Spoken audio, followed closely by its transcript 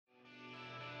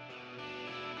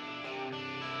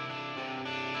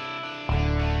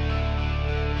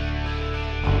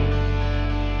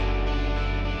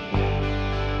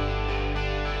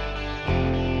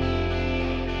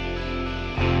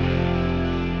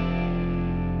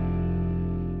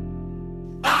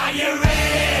Are you ready?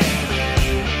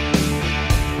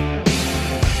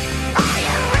 Are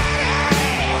you ready?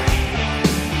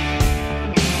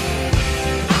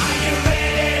 Are you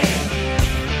ready?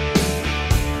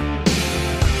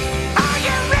 Are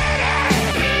you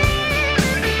ready?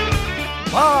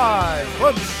 Live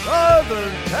from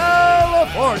Southern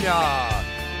California,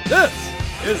 this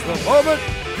is the moment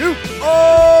you've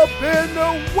all been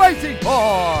waiting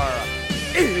for.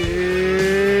 It's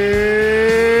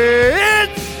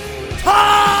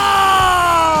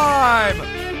time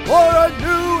for a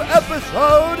new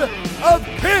episode of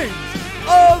Kings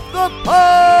of the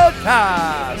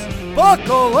Podcast.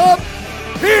 Buckle up,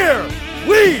 here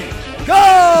we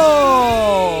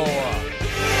go!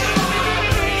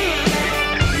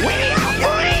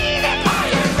 Are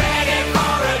you ready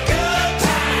for a good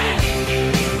time?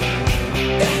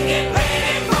 Then get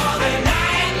ready for the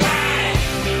nightlife.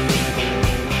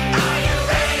 Are you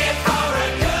ready for a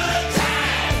good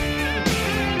time?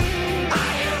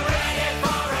 Are you ready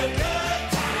for a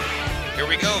good time? Here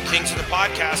we go, Kings of the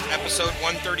Podcast, episode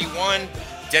 131.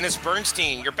 Dennis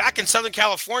Bernstein, you're back in Southern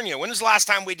California. When was the last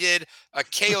time we did a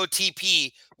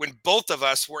KOTP when both of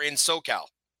us were in SoCal?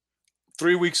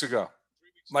 3 weeks ago,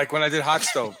 like when I did Hot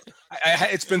Stove.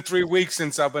 It's been 3 weeks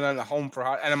since I've been home for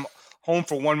hot, and I'm home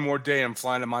for one more day. I'm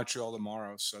flying to Montreal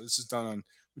tomorrow, so this is done on.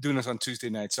 We're doing this on Tuesday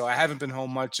night, so I haven't been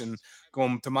home much and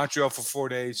going to Montreal for 4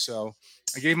 days. So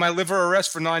I gave my liver a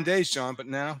rest for 9 days, John, but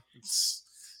now it's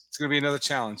going to be another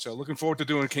challenge. So looking forward to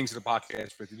doing Kings of the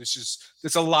Podcast with you.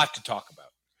 There's a lot to talk about.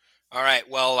 All right.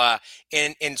 Well,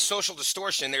 in Social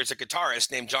Distortion, there's a guitarist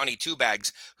named Johnny Two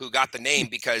Bags who got the name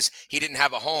because he didn't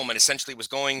have a home and essentially was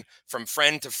going from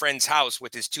friend to friend's house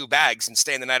with his two bags and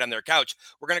staying the night on their couch.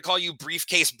 We're going to call you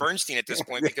Briefcase Bernstein at this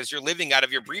point because you're living out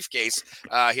of your briefcase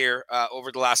here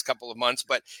over the last couple of months.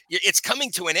 But it's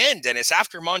coming to an end, Dennis.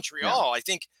 After Montreal, I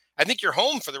think you're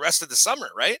home for the rest of the summer,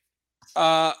 right?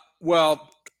 Well,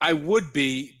 I would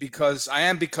be because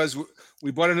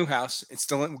we bought a new house.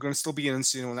 We're going to still be in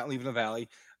Encino. We're not leaving the Valley.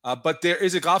 But there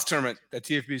is a golf tournament that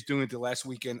TFB is doing the last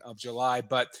weekend of July.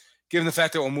 But given the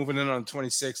fact that we're moving in on the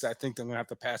 26th, I think I'm going to have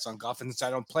to pass on golf. And since I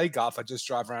don't play golf, I just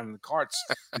drive around in the carts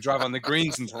and drive on the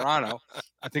greens in Toronto.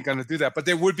 I think I'm going to do that. But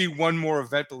there would be one more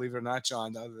event, believe it or not,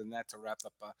 John, other than that to wrap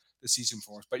up the season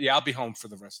for us. But yeah, I'll be home for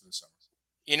the rest of the summer.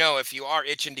 You know, if you are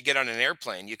itching to get on an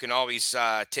airplane, you can always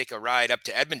take a ride up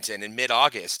to Edmonton in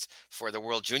mid-August for the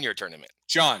World Junior Tournament.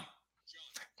 John,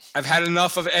 I've had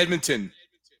enough of Edmonton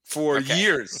for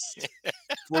years.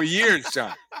 For years,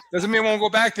 John. Doesn't mean I won't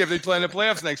go back there if they play in the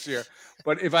playoffs next year.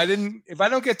 But if I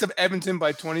don't get to Edmonton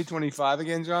by 2025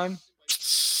 again, John,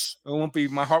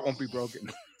 my heart won't be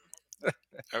broken.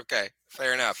 Okay,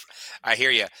 fair enough. I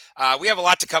hear you. We have a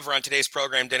lot to cover on today's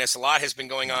program, Dennis. A lot has been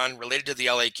going on related to the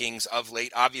LA Kings of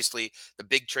late. Obviously, the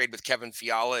big trade with Kevin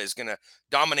Fiala is going to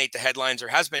dominate the headlines, or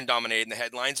has been dominating the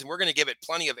headlines, and we're going to give it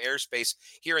plenty of airspace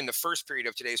here in the first period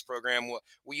of today's program.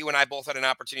 You and I both had an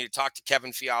opportunity to talk to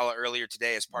Kevin Fiala earlier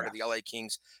today as part of the LA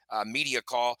Kings media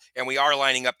call, and we are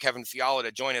lining up Kevin Fiala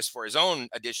to join us for his own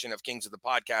edition of Kings of the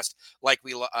Podcast, like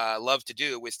we love to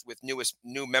do with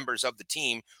new members of the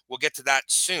team. We'll get to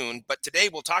that soon, but today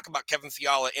we'll talk about Kevin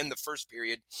Fiala in the first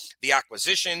period, the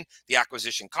acquisition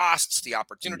costs, the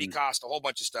opportunity cost, a whole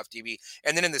bunch of stuff, DB.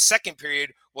 And then in the second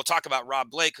period, we'll talk about Rob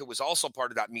Blake, who was also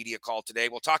part of that media call today.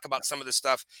 We'll talk about some of the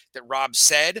stuff that Rob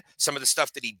said, some of the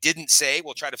stuff that he didn't say.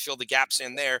 We'll try to fill the gaps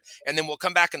in there. And then we'll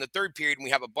come back in the third period and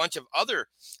we have a bunch of other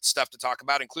stuff to talk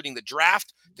about, including the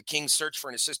draft, the Kings search for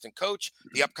an assistant coach,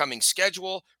 the upcoming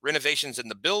schedule, renovations in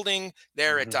the building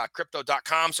there at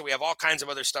crypto.com. So we have all kinds of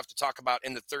other stuff to talk about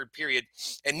in the third period.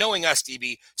 And knowing us,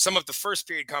 DB, some of the first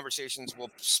period conversations will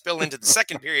spill into the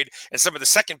second period, and some of the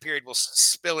second period will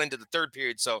spill into the third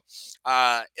period. So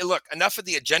look, enough of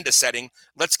the agenda setting.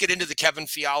 Let's get into the Kevin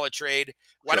Fiala trade.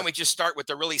 Why don't we just start with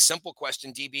the really simple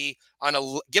question, DB?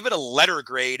 Give it a letter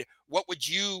grade. What would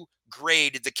you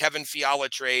grade the Kevin Fiala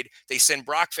trade? They send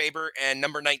Brock Faber and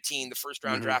number 19, the first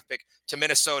round draft pick, to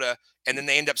Minnesota, and then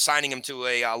they end up signing him to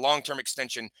a long-term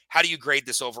extension. How do you grade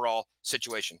this overall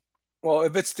situation? Well,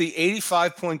 if it's the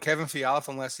 85-point Kevin Fiala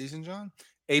from last season, John,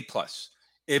 A+.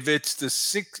 If it's a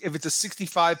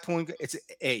 65-point, it's an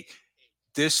A.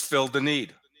 This filled the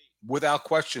need. Without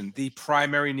question, the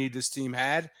primary need this team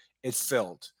had, it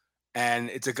filled. And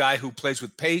it's a guy who plays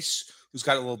with pace, who's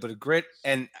got a little bit of grit.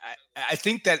 And I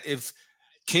think that if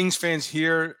Kings fans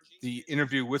hear the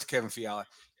interview with Kevin Fiala,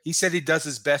 he said he does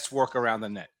his best work around the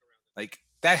net. Like,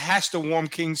 that has to warm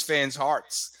Kings fans'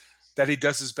 hearts, that he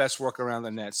does his best work around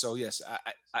the net. So, yes,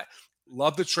 I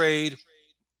love the trade.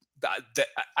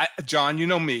 John, you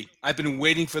know me. I've been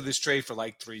waiting for this trade for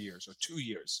like 3 years or 2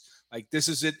 years. Like this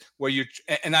is it where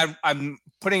I'm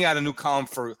putting out a new column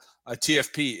for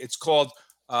TFP. It's called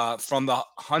From the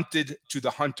Hunted to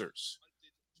the Hunters.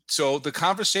 So the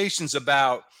conversations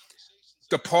about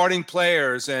departing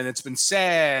players, and it's been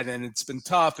sad and it's been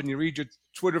tough, and you read your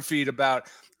Twitter feed about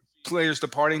players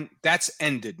departing, that's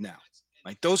ended now.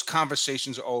 Like those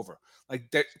conversations are over.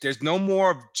 Like there's no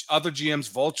more other GMs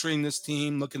vulturing this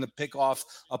team, looking to pick off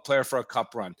a player for a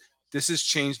cup run. This has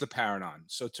changed the paradigm.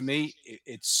 So to me,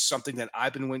 it's something that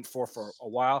I've been waiting for a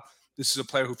while. This is a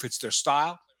player who fits their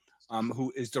style,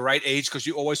 who is the right age, because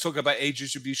you always talk about age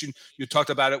distribution. You talked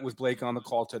about it with Blake on the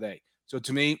call today. So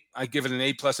to me, I give it an A+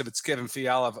 if it's Kevin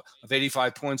Fiala of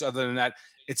 85 points. Other than that,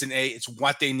 it's an A. It's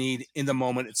what they need in the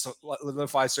moment. It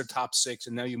solidifies their top 6,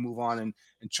 and now you move on and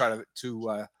try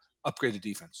to upgrade the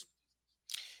defense.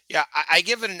 Yeah, I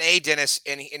give it an A, Dennis,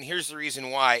 and here's the reason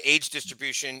why. Age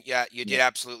distribution, yeah, you did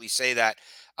absolutely say that.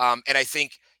 And I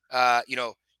think,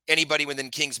 anybody within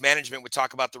Kings management would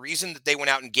talk about the reason that they went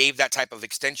out and gave that type of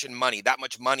extension money, that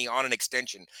much money on an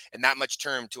extension and that much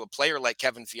term to a player like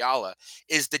Kevin Fiala,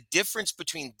 is the difference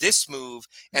between this move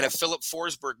and a Philip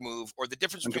Forsberg move, or the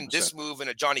difference between 100%. this move and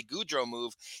a Johnny Gaudreau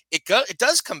move. It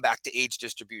does come back to age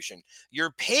distribution.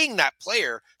 You're paying that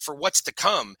player for what's to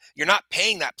come. You're not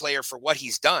paying that player for what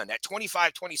he's done. At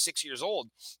 25, 26 years old,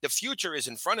 the future is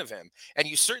in front of him. And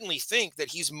you certainly think that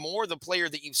he's more the player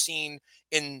that you've seen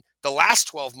in the last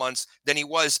 12 months than he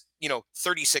was,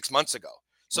 36 months ago.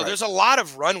 So there's a lot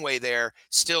of runway there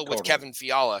still with Kevin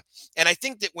Fiala. And I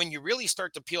think that when you really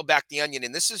start to peel back the onion,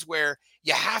 and this is where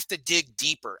you have to dig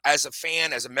deeper as a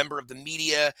fan, as a member of the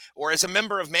media, or as a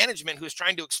member of management who's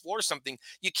trying to explore something,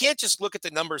 you can't just look at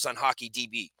the numbers on Hockey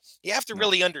DB. You have to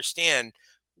really understand,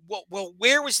 well,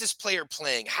 where was this player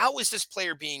playing? How was this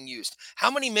player being used? How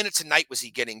many minutes a night was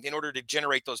he getting in order to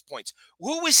generate those points?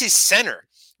 Who was his center?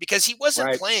 Because he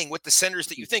wasn't playing with the centers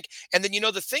that you think. And then,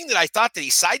 the thing that I thought that he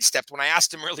sidestepped when I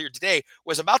asked him earlier today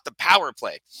was about the power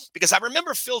play. Because I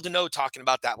remember Phil Deneau talking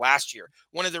about that last year.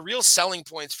 One of the real selling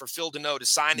points for Phil Deneau to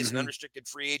sign as an unrestricted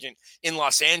free agent in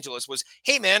Los Angeles was,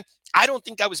 hey, man, I don't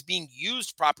think I was being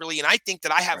used properly, and I think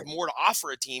that I have more to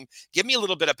offer a team. Give me a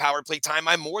little bit of power play time.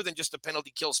 I'm more than just a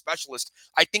penalty kill specialist.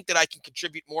 I think that I can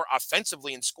contribute more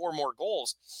offensively and score more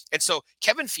goals. And so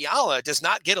Kevin Fiala does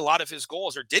not get a lot of his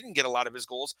goals, or didn't get a lot of his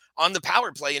goals, on the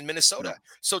power play in Minnesota. No.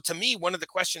 So to me, one of the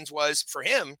questions was for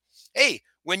him, hey,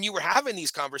 when you were having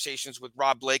these conversations with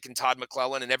Rob Blake and Todd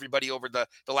McClellan and everybody over the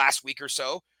last week or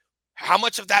so, how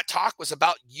much of that talk was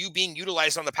about you being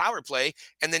utilized on the power play?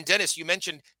 And then, Dennis, you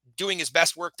mentioned doing his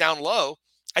best work down low.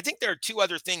 I think there are two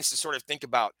other things to sort of think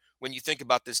about when you think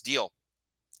about this deal.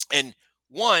 And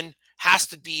one has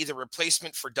to be the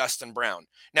replacement for Dustin Brown.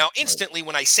 Now, instantly,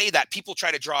 when I say that, people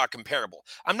try to draw a comparable.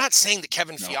 I'm not saying that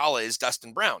Kevin Fiala is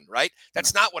Dustin Brown, right?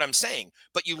 That's not what I'm saying.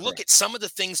 But you look at some of the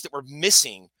things that were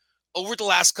missing over the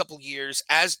last couple of years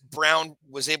as Brown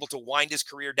was able to wind his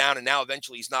career down, and now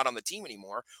eventually he's not on the team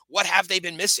anymore. What have they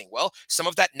been missing? Well, some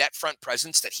of that net front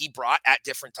presence that he brought at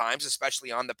different times,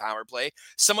 especially on the power play,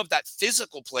 some of that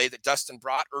physical play that Dustin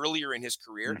brought earlier in his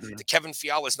career that Kevin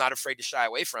Fiala is not afraid to shy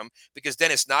away from, because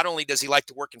Dennis, not only does he like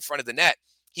to work in front of the net,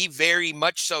 he very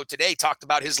much so today talked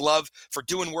about his love for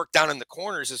doing work down in the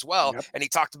corners as well. And he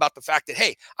talked about the fact that,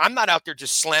 hey, I'm not out there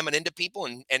just slamming into people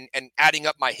and adding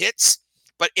up my hits.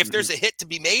 But if there's a hit to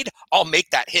be made, I'll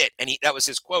make that hit. And that was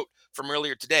his quote from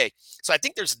earlier today. So I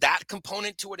think there's that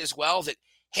component to it as well, that,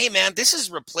 hey, man, this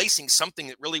is replacing something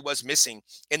that really was missing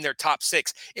in their top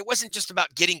 6. It wasn't just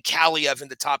about getting Kaliev in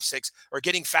the top 6 or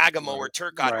getting Fagemo or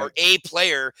Turcotte or a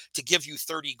player to give you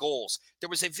 30 goals. There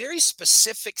was a very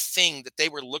specific thing that they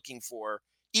were looking for,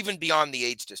 even beyond the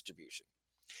age distribution.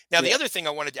 Now, the other thing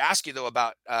I wanted to ask you, though,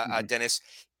 about Dennis,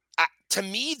 to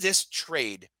me, this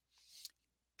trade,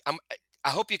 I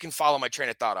hope you can follow my train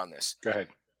of thought on this. Go ahead.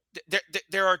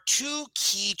 There are two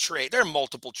key trades. There are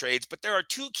multiple trades, but there are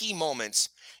two key moments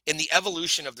in the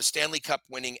evolution of the Stanley Cup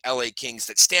winning LA Kings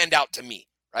that stand out to me,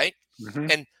 right?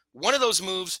 And one of those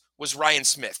moves was Ryan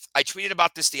Smith. I tweeted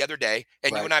about this the other day,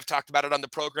 and you and I have talked about it on the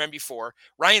program before.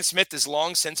 Ryan Smith is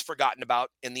long since forgotten about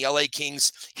in the LA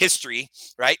Kings history,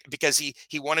 right? Because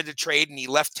he wanted to trade and he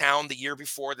left town the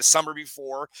summer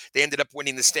before. They ended up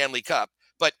winning the Stanley Cup.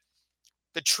 But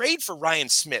the trade for Ryan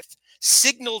Smith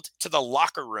signaled to the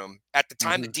locker room at the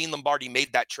time that Dean Lombardi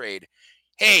made that trade,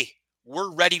 hey,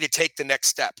 we're ready to take the next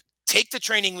step. Take the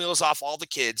training wheels off all the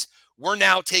kids. we're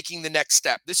now taking the next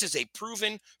step. This is a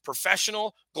proven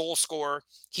professional goal scorer.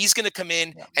 He's going to come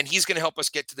in and he's going to help us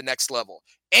get to the next level.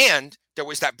 And there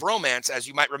was that bromance, as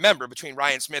you might remember, between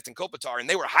Ryan Smith and Kopitar, and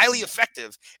they were highly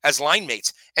effective as line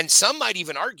mates. And some might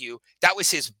even argue that was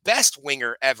his best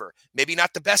winger ever. Maybe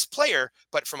not the best player,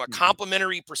 but from a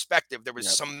complementary perspective, there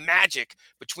was some magic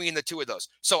between the two of those.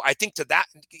 So I think to that,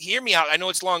 hear me out. I know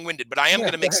it's long-winded, but I am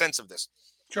going to make sense of this.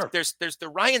 Sure. There's the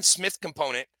Ryan Smith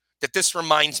component that this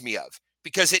reminds me of,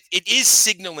 because it is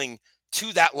signaling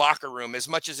to that locker room as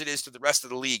much as it is to the rest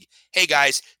of the league. Hey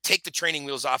guys, take the training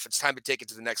wheels off. It's time to take it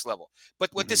to the next level.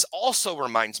 But what this also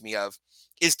reminds me of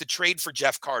is the trade for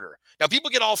Jeff Carter. Now people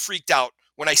get all freaked out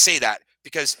when I say that,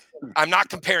 because I'm not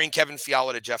comparing Kevin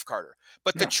Fiala to Jeff Carter,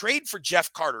 but the trade for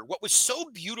Jeff Carter, what was so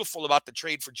beautiful about the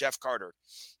trade for Jeff Carter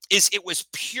is it was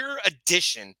pure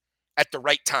addition at the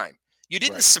right time. You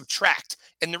didn't subtract.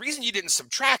 And the reason you didn't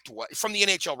subtract from the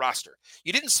NHL roster,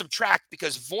 you didn't subtract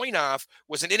because Voinov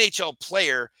was an NHL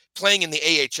player playing in the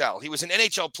AHL. He was an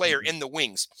NHL player in the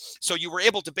wings. So you were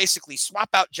able to basically swap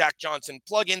out Jack Johnson,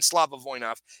 plug in Slava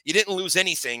Voinov. You didn't lose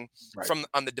anything from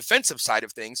on the defensive side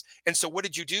of things. And so what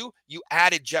did you do? You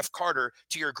added Jeff Carter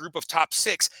to your group of top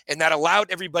six, and that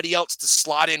allowed everybody else to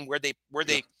slot in where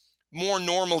they more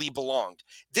normally belonged.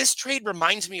 This trade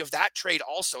reminds me of that trade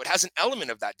also. It has an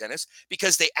element of that, Dennis,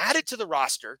 because they added to the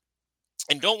roster.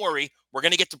 And don't worry, we're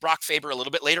going to get to Brock Faber a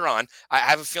little bit later on. I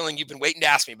have a feeling you've been waiting to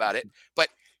ask me about it.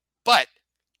 But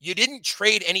you didn't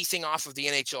trade anything off of the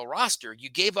NHL roster. You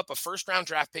gave up a first-round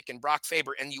draft pick in Brock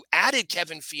Faber, and you added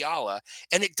Kevin Fiala,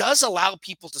 and it does allow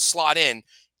people to slot in.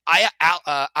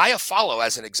 Iafallo,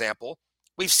 as an example,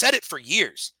 we've said it for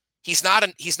years. He's not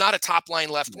a top-line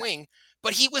left wing,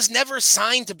 but he was never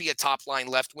signed to be a top-line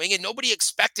left wing, and nobody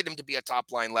expected him to be a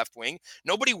top-line left wing.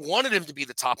 Nobody wanted him to be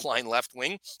the top-line left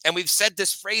wing, and we've said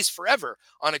this phrase forever.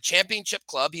 On a championship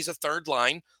club, he's a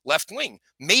third-line left wing.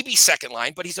 Maybe second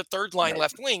line, but he's a third-line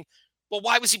left wing. Well,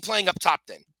 why was he playing up top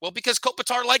then? Well, because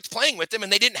Kopitar liked playing with him,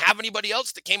 and they didn't have anybody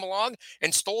else that came along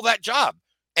and stole that job.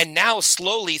 And now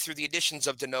slowly through the additions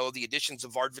of Danault, the additions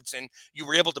of Arvidsson, you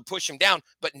were able to push him down.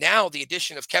 But now the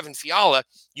addition of Kevin Fiala,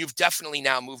 you've definitely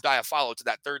now moved Iafallo to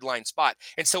that third line spot.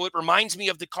 And so it reminds me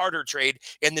of the Carter trade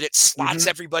in that it slots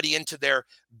everybody into their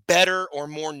better or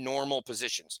more normal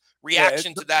positions.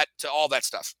 Reaction to that, to all that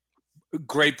stuff.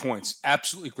 Great points.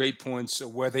 Absolutely great points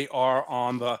where they are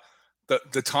on the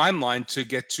timeline to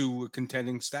get to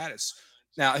contending status.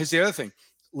 Now, here's the other thing.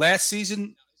 Last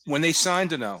season, when they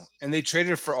signed Danault and they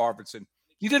traded for Arvidsson,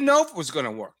 you didn't know if it was going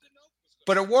to work,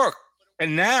 but it worked.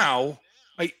 And now,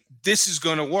 this is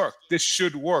going to work. This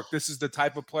should work. This is the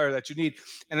type of player that you need.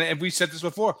 And we said this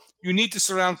before. You need to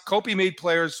surround. Kopi made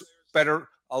players better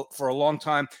for a long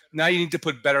time. Now you need to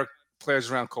put better players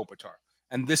around Kopitar.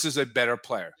 And this is a better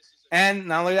player. And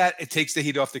not only that, it takes the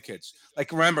heat off the kids.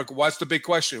 Like, remember, what's the big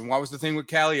question? What was the thing with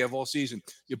Kaliev all season?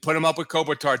 You put him up with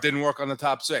Kopitar, didn't work on the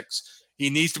top six. He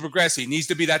needs to progress. He needs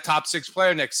to be that top six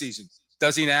player next season.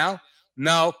 Does he now?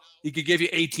 No. He could give you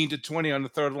 18 to 20 on the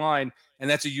third line, and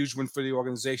that's a huge win for the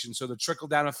organization. So the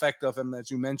trickle-down effect of him, as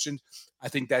you mentioned, I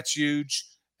think that's huge.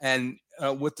 And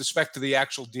with respect to the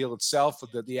actual deal itself,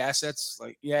 with the assets,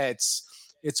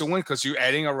 it's a win because you're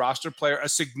adding a roster player, a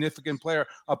significant player,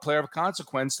 a player of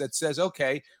consequence that says,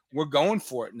 okay, we're going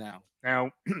for it now. Now,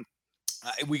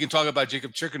 we can talk about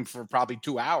Jacob Chicken for probably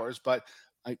 2 hours, but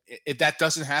if that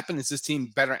doesn't happen, is this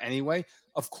team better anyway?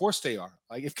 Of course they are.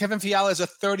 Like, if Kevin Fiala is a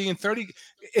 30 and 30,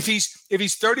 if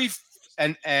he's 30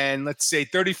 and let's say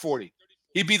 30-40,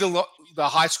 he'd be the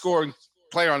high scoring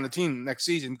player on the team next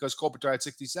season because Kopitar had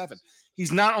 67.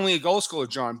 He's not only a goal scorer,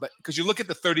 John, but because you look at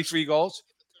the 33 goals,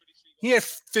 he had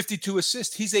 52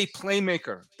 assists. He's a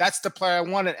playmaker. That's the player I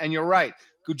wanted. And you're right.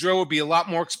 Gaudreau would be a lot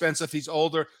more expensive. He's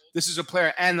older. This is a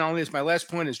player. And not only this, my last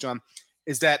point is, John,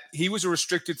 is that he was a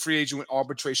restricted free agent with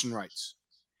arbitration rights.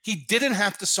 He didn't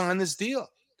have to sign this deal.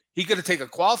 He could have taken a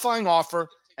qualifying offer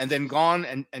and then gone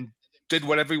and did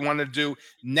whatever he wanted to do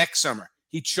next summer.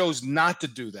 He chose not to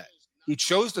do that. He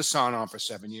chose to sign on for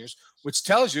 7 years, which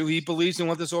tells you he believes in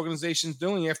what this organization is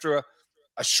doing after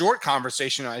a short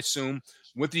conversation, I assume,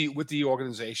 with the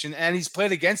organization. And he's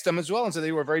played against them as well. And so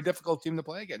they were a very difficult team to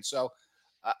play against. So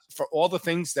for all the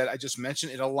things that I just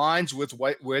mentioned, it aligns with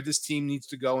where this team needs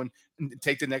to go and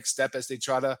take the next step as they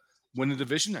try to win the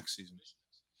division next season.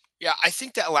 Yeah, I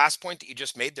think that last point that you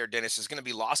just made there, Dennis, is going to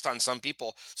be lost on some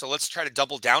people. So let's try to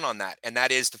double down on that. And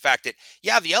that is the fact that,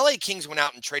 the LA Kings went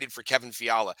out and traded for Kevin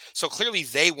Fiala. So clearly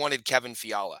they wanted Kevin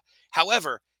Fiala.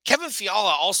 However, Kevin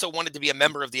Fiala also wanted to be a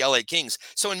member of the LA Kings.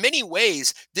 So in many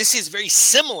ways, this is very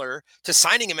similar to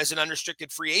signing him as an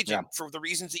unrestricted free agent for the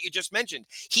reasons that you just mentioned.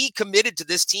 He committed to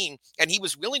this team, and he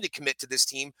was willing to commit to this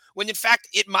team when in fact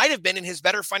it might have been in his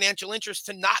better financial interest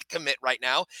to not commit right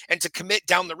now and to commit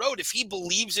down the road. If he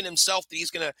believes in himself that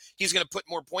he's gonna put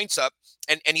more points up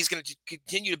and he's gonna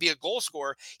continue to be a goal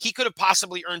scorer, he could have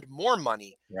possibly earned more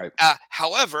money. Right.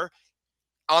 However,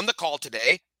 on the call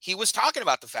today, he was talking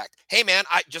about the fact, hey man,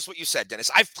 just what you said,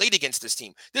 Dennis, I've played against this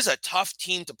team. This is a tough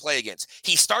team to play against.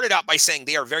 He started out by saying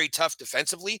they are very tough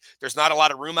defensively. There's not a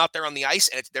lot of room out there on the ice,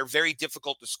 and they're very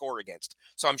difficult to score against.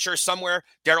 So I'm sure somewhere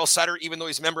Daryl Sutter, even though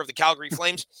he's a member of the Calgary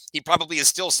Flames, he probably is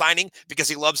still signing because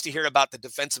he loves to hear about the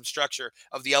defensive structure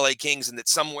of the LA Kings, and that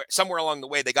somewhere along the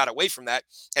way they got away from that,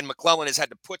 and McClellan has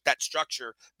had to put that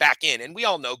structure back in. And we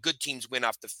all know good teams win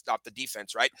off the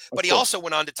defense, right? But he also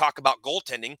went on to talk about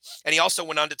goaltending, and he also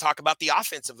went on to talk about the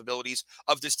offensive abilities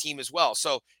of this team as well.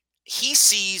 So he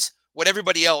sees what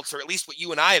everybody else, or at least what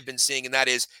you and I have been seeing, and that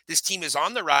is this team is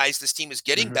on the rise, this team is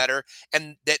getting better,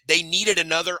 and that they needed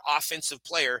another offensive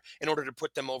player in order to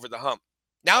put them over the hump.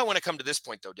 Now I want to come to this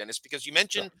point, though, Dennis, because you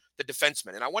mentioned the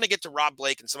defenseman, and I want to get to Rob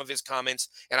Blake and some of his comments,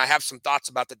 and I have some thoughts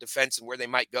about the defense and where they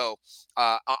might go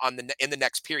in the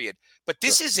next period. But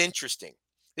this is interesting.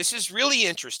 This is really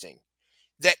interesting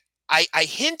that I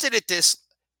hinted at this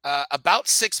about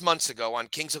 6 months ago on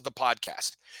Kings of the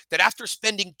Podcast, that after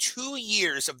spending 2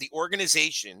 years of the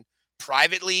organization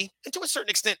privately and to a certain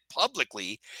extent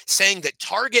publicly saying that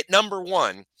target number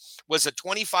one was a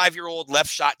 25-year-old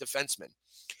left shot defenseman,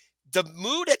 the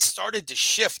mood had started to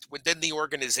shift within the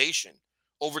organization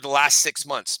over the last 6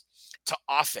 months to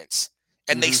offense.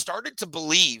 And they started to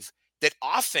believe that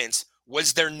offense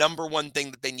was their number one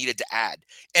thing that they needed to add.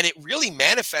 And it really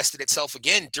manifested itself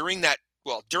again during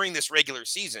this regular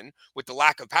season with the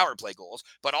lack of power play goals,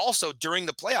 but also during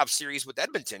the playoff series with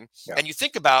Edmonton. And you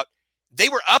think about, they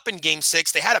were up in game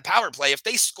 6. They had a power play. If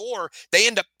they score, they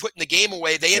end up putting the game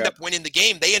away. They end up winning the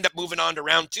game. They end up moving on to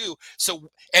round 2. So,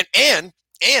 and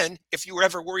if you were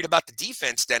ever worried about the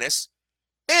defense, Dennis,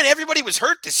 man, everybody was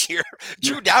hurt this year.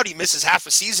 Drew Doughty misses half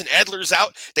a season. Edler's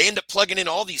out. They end up plugging in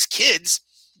all these kids.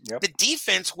 The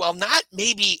defense, while not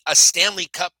maybe a Stanley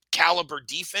Cup caliber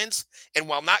defense, and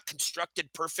while not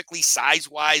constructed perfectly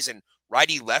size-wise and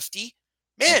righty-lefty,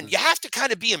 man, you have to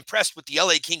kind of be impressed with the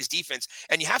LA Kings defense,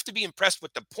 and you have to be impressed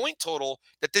with the point total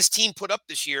that this team put up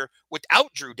this year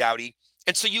without Drew Doughty.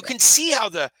 And so you can see how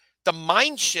the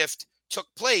mind shift took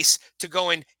place to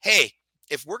going, hey,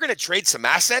 if we're going to trade some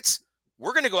assets,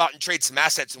 we're going to go out and trade some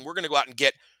assets, and we're going to go out and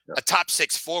get a top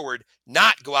 6 forward,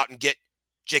 not go out and get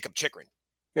Jacob Chychrun.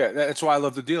 Yeah, that's why I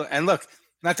love the deal. And look,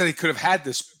 not that he could have had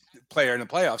this player in the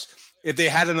playoffs. If they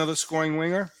had another scoring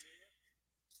winger,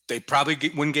 they probably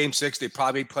win game 6. They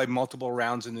probably play multiple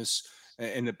rounds in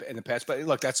the past. But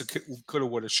look, that's a coulda,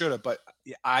 woulda, shoulda. But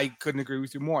I couldn't agree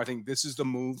with you more. I think this is the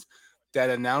move that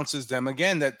announces them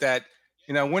again that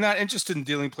we're not interested in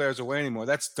dealing players away anymore.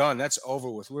 That's done. That's over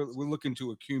with. We're looking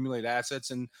to accumulate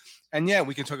assets, and yeah,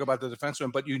 we can talk about the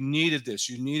defenseman, but you needed this.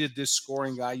 You needed this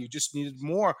scoring guy. You just needed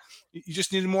more. You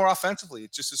just needed more offensively.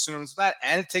 It's just as soon as that,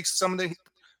 and it takes some of the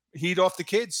heat off the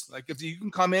kids. Like if you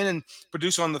can come in and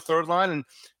produce on the third line, and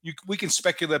we can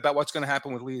speculate about what's going to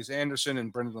happen with Elias Anderson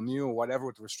and Brendan Lemieux or whatever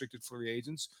with the restricted free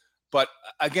agents. But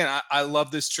again, I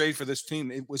love this trade for this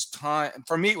team. It was time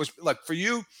for me. It was like for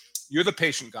you. You're the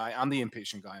patient guy. I'm the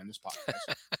impatient guy on this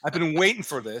podcast. I've been waiting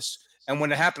for this. And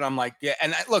when it happened, I'm like, yeah.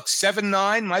 And look,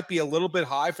 7-9 might be a little bit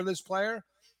high for this player,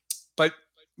 but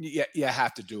you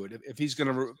have to do it. If he's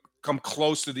going to come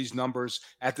close to these numbers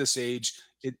at this age,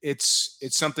 it's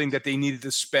something that they needed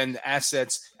to spend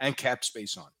assets and cap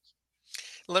space on.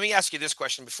 Let me ask you this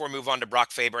question before we move on to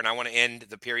Brock Faber, and I want to end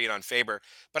the period on Faber.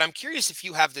 But I'm curious if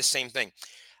you have this same thing.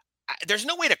 There's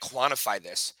no way to quantify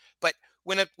this, but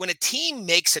when a team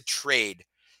makes a trade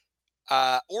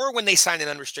or when they sign an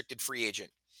unrestricted free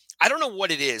agent, I don't know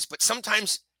what it is, but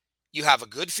sometimes you have a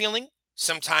good feeling.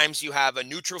 Sometimes you have a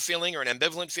neutral feeling or an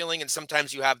ambivalent feeling, and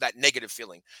sometimes you have that negative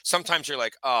feeling. Sometimes you're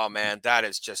like, oh man, that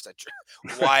is just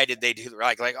why did they do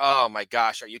that? Like, oh my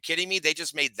gosh, are you kidding me? They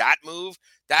just made that move.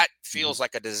 That feels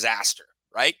like a disaster,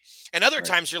 right? And other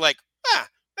times you're like,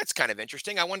 that's kind of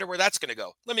interesting. I wonder where that's going to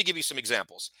go. Let me give you some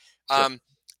examples. Sure.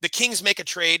 The Kings make a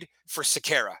trade for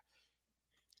Sekera.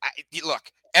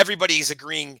 Look, everybody's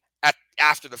agreeing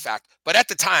after the fact, but at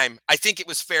the time, I think it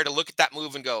was fair to look at that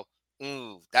move and go,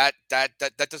 ooh, that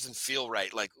doesn't feel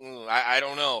right. Like, ooh, I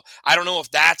don't know. I don't know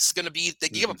if that's going to be. They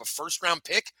give Mhm. up a first round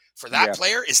pick for that Yeah.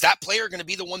 player. Is that player going to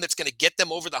be the one that's going to get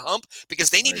them over the hump? Because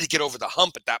they needed Right. to get over the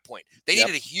hump at that point. They Yep.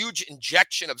 needed a huge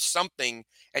injection of something,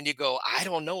 and you go, I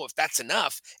don't know if that's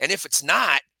enough. And if it's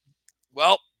not,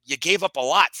 well, you gave up a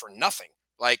lot for nothing.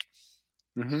 Like,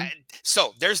 Hmm.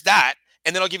 so there's that.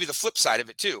 And then I'll give you the flip side of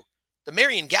it too. The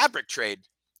Marion Gabrick trade.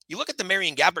 You look at the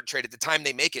Marion Gabrick trade at the time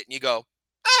they make it, and you go,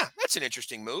 that's an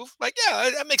interesting move. Like, yeah,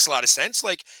 that makes a lot of sense.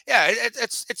 Like, yeah,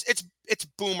 it's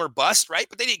boom or bust, right?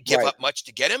 But they didn't give Right. up much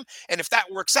to get him. And if that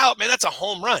works out, man, that's a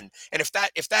home run. And if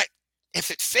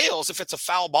it fails, if it's a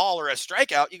foul ball or a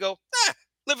strikeout, you go,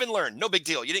 live and learn. No big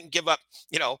deal. You didn't give up,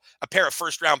 a pair of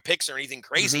first round picks or anything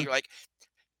crazy. Mhm. You're like,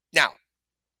 now,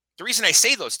 the reason I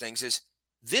say those things is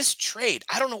this trade,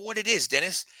 I don't know what it is,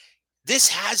 Dennis. This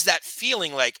has that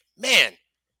feeling like, man,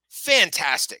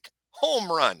 fantastic.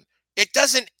 Home run. It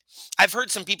doesn't. I've heard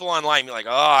some people online be like,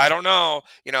 oh, I don't know.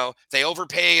 They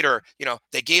overpaid or,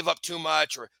 they gave up too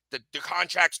much or the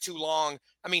contract's too long.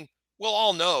 I mean, we'll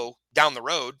all know down the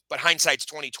road, but hindsight's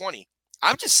 2020.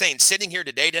 I'm just saying, sitting here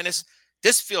today, Dennis,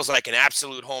 this feels like an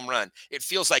absolute home run. It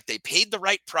feels like they paid the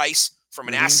right price from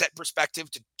an Mhm. asset perspective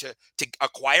to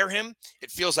acquire him.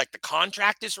 It feels like the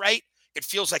contract is right. It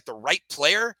feels like the right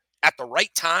player at the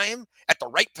right time, at the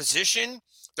right position,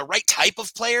 the right type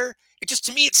of player.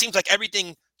 To me, it seems like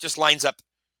everything just lines up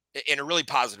in a really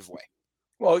positive way.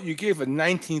 Well, you gave a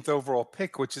 19th overall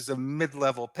pick, which is a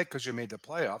mid-level pick because you made the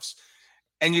playoffs,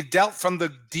 and you dealt from the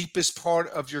deepest part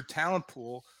of your talent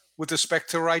pool with respect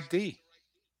to right D.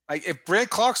 Like if Brant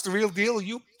Clark's the real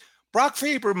deal, Brock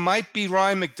Faber might be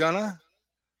Ryan McDonough.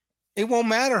 It won't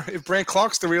matter if Brant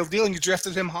Clark's the real deal and you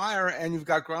drafted him higher, and you've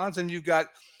got Gronz and you've got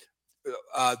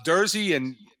Dursey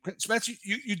and Spencer.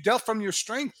 You dealt from your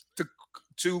strength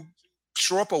to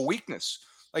shore up a weakness.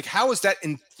 Like, how is that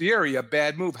in theory a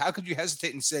bad move? How could you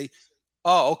hesitate and say,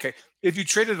 "Oh, okay"? If you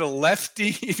traded a lefty,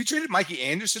 if you traded Mikey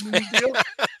Anderson in the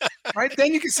deal, right?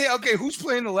 Then you can say, "Okay, who's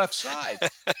playing the left side?"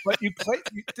 But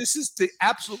this is the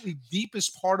absolutely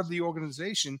deepest part of the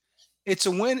organization. It's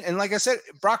a win, and like I said,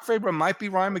 Brock Faber might be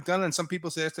Ryan McDonough, and some people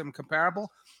say that's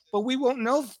comparable, but we won't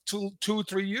know till 2 or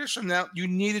 3 years from now. You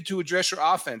needed to address your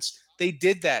offense. They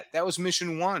did that. That was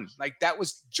mission one. Like that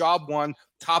was job one,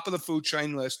 top of the food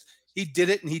chain list. He did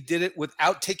it, and he did it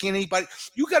without taking anybody.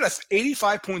 You got a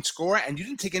 85-point scorer, and you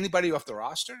didn't take anybody off the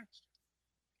roster.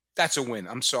 That's a win.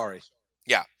 I'm sorry.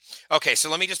 Yeah. Okay. So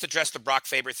let me just address the Brock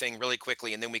Faber thing really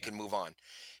quickly, and then we can move on.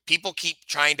 People keep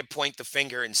trying to point the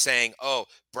finger and saying, oh,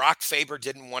 Brock Faber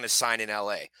didn't want to sign in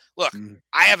LA. Look, Mhm.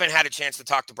 I haven't had a chance to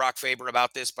talk to Brock Faber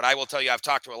about this, but I will tell you, I've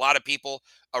talked to a lot of people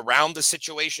around the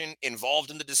situation, involved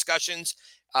in the discussions.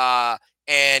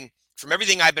 And from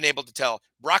everything I've been able to tell,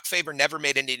 Brock Faber never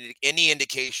made any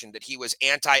indication that he was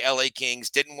anti-LA Kings,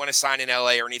 didn't want to sign in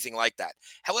LA or anything like that.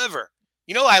 However,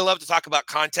 I love to talk about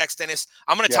context, Dennis.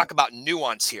 I'm going to Yeah. talk about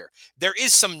nuance here. There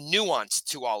is some nuance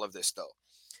to all of this, though.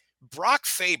 Brock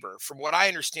Faber, from what I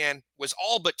understand, was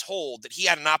all but told that he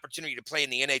had an opportunity to play in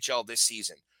the NHL this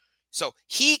season. So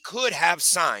he could have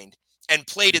signed and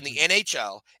played in the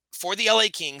NHL for the LA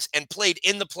Kings and played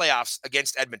in the playoffs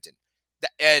against Edmonton.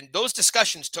 And those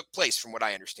discussions took place, from what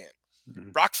I understand.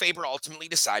 Mhm. Brock Faber ultimately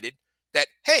decided that,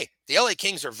 hey, the LA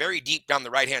Kings are very deep down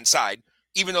the right-hand side.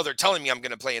 Even though they're telling me I'm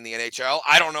going to play in the NHL,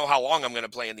 I don't know how long I'm going to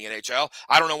play in the NHL.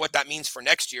 I don't know what that means for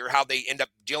next year, how they end up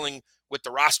dealing with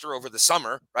the roster over the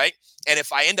summer, right? And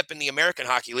if I end up in the American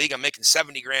Hockey League, I'm making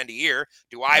 $70,000 a year.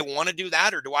 Do I want to do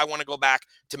that, or do I want to go back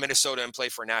to Minnesota and play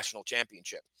for a national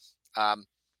championship?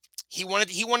 He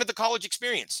wanted the college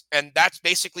experience, and that's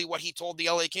basically what he told the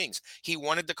LA Kings. He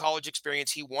wanted the college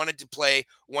experience. He wanted to play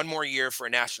one more year for a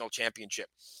national championship.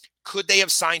 Could they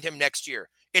have signed him next year?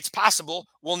 It's possible.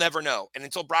 We'll never know. And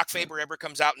until Brock Faber ever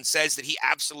comes out and says that he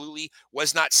absolutely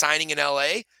was not signing in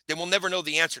LA, then we'll never know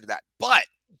the answer to that. But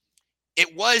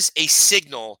it was a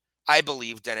signal, I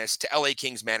believe, Dennis, to LA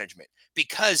Kings management,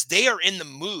 because they are in the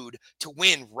mood to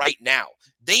win right now.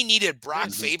 They needed Brock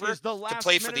This Faber is the to last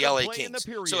play for minute the of LA play in the Kings.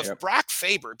 period. So if Yep. Brock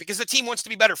Faber, because the team wants to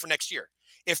be better for next year,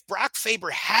 if Brock Faber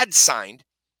had signed,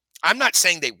 I'm not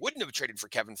saying they wouldn't have traded for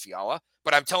Kevin Fiala,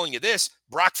 but I'm telling you this,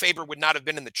 Brock Faber would not have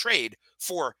been in the trade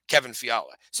for Kevin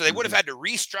Fiala. So they would have had to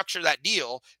restructure that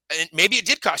deal. And maybe it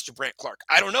did cost you Brant Clark.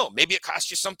 I don't know. Maybe it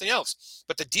cost you something else.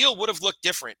 But the deal would have looked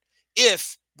different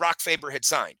if Brock Faber had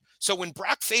signed. So when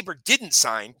Brock Faber didn't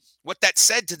sign, what that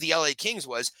said to the LA Kings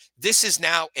was, this is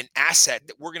now an asset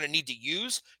that we're going to need to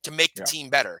use to make the Yeah. team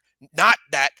better. Not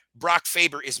that Brock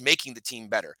Faber is making the team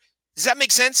better. Does that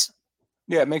make sense?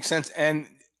 Yeah, it makes sense. And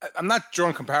I'm not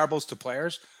drawing comparables to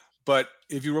players, but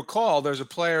if you recall, there's a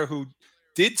player who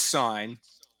did sign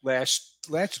last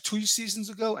 2 seasons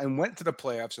ago and went to the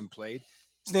playoffs and played.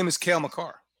 His name is Cale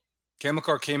Makar. Cale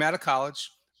Makar came out of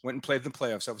college, went and played in the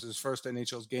playoffs. That was his first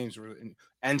NHL's games.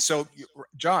 And so,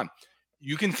 John,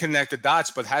 you can connect the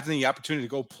dots, but having the opportunity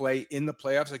to go play in the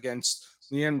playoffs against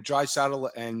Leon Draisaitl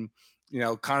and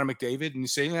Connor McDavid, and you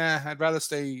say, yeah, I'd rather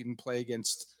stay and play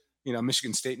against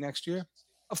Michigan State next year.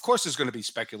 Of course, there's going to be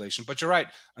speculation, but you're right.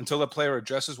 Until the player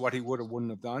addresses what he would or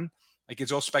wouldn't have done, like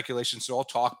it's all speculation, it's all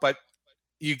talk. But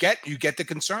you get the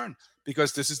concern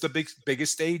because this is the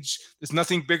biggest stage. There's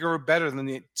nothing bigger or better than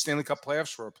the Stanley Cup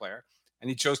playoffs for a player, and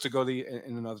he chose to go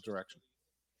in another direction.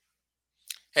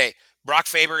 Hey, Brock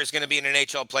Faber is going to be an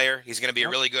NHL player. He's going to be a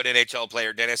really good NHL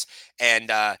player, Dennis.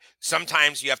 And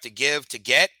sometimes you have to give to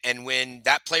get. And when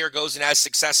that player goes and has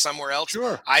success somewhere else,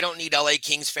 I don't need LA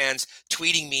Kings fans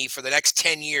tweeting me for the next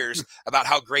 10 years about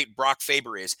how great Brock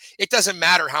Faber is. It doesn't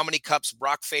matter how many cups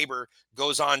Brock Faber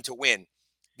goes on to win.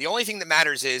 The only thing that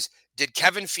matters is, does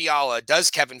Kevin Fiala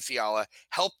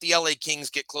help the LA Kings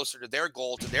get closer to their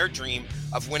goal, to their dream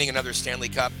of winning another Stanley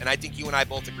Cup? And I think you and I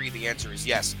both agree the answer is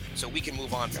yes. So we can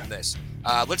move on from this.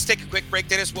 Let's take a quick break,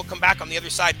 Dennis. We'll come back on the other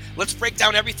side. Let's break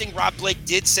down everything Rob Blake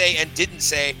did say and didn't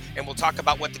say, and we'll talk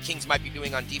about what the Kings might be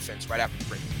doing on defense right after the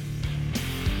break.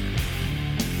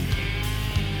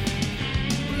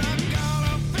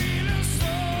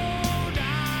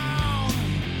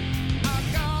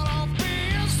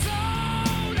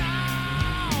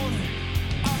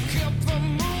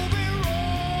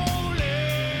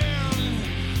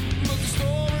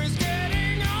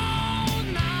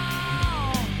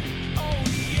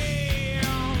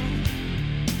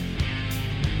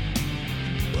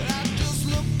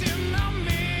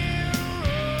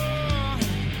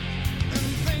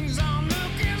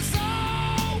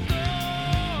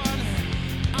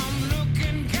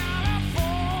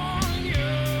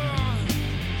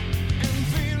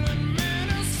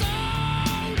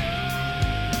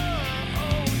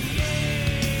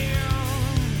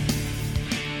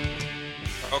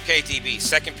 Okay, DB,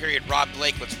 second period, Rob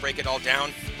Blake. Let's break it all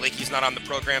down. Blakey's not on the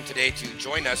program today to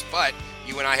join us, but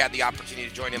you and I had the opportunity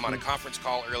to join him on a conference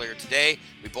call earlier today.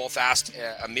 We both asked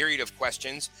a myriad of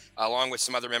questions along with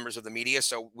some other members of the media.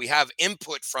 So we have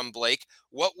input from Blake.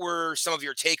 What were some of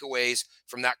your takeaways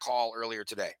from that call earlier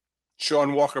today?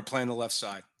 Sean Walker playing the left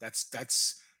side. That's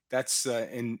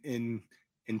in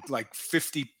like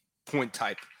 50-point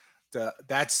type.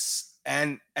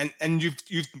 And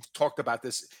you've talked about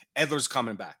this. Edler's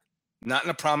coming back, not in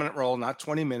a prominent role, not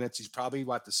 20 minutes. He's probably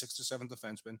the 6th or 7th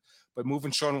defenseman, but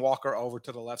moving Sean Walker over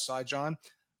to the left side, John,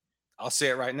 I'll say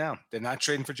it right now. They're not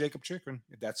trading for Jacob Chikrin.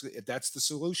 If that's the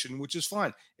solution, which is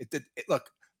fine. Look,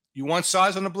 you want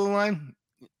size on the blue line.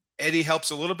 Eddie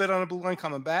helps a little bit on the blue line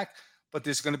coming back, but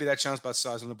there's going to be that chance about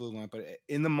size on the blue line. But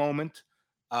in the moment,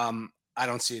 I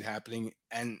don't see it happening.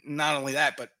 And not only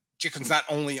that, but Chikrin's not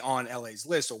only on LA's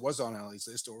list or was on LA's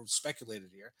list or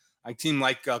speculated here. A team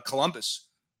like Columbus,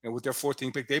 with their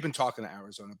 14th pick, they've been talking to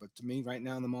Arizona. But to me, right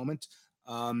now in the moment,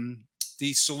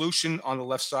 the solution on the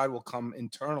left side will come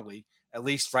internally, at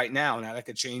least right now. Now that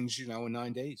could change, in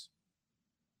 9 days.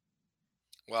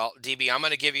 Well, DB, I'm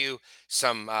going to give you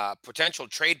some potential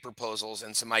trade proposals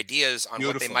and some ideas on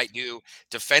what they might do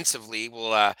defensively.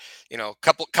 We'll,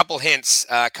 couple hints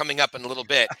coming up in a little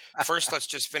bit. First, let's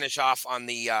just finish off on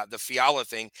the Fiala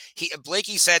thing.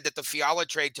 Blakey said that the Fiala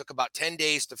trade took about 10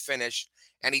 days to finish,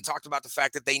 and he talked about the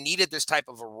fact that they needed this type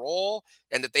of a role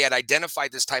and that they had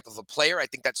identified this type of a player. I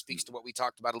think that speaks to what we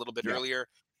talked about a little bit earlier.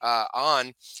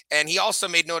 And he also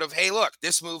made note of, hey, look,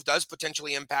 this move does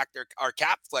potentially impact our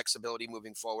cap flexibility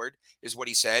moving forward, is what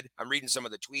he said. I'm reading some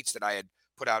of the tweets that I had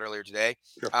put out earlier today.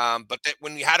 Sure. But that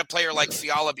when you had a player like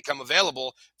Fiala become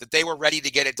available, that they were ready to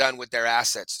get it done with their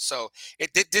assets. So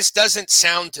this doesn't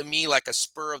sound to me like a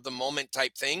spur of the moment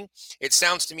type thing. It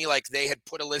sounds to me like they had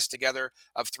put a list together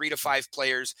of 3 to 5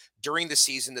 players during the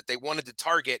season that they wanted to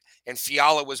target, and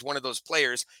Fiala was one of those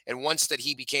players. And once that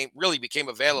he became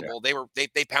available,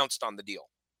 they pounced on the deal.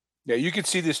 Yeah, you could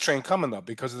see this train coming though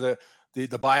because of the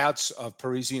buyouts of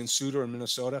Parise and Suter in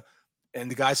Minnesota. And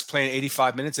the guy's playing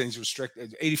 85 minutes and he's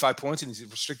restricted 85 points and he's a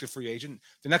restricted free agent.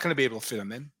 They're not going to be able to fit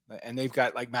him in. And they've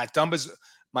got like Matt Dumba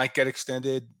might get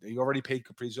extended. You already paid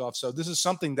Kaprizov. So this is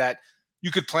something that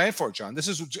you could plan for, John.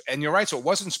 And you're right. So it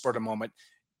wasn't spur of the moment.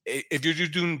 If you're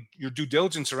doing your due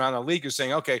diligence around the league, you're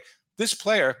saying, okay, this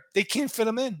player, they can't fit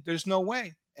him in. There's no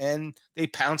way. And they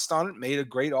pounced on it, made a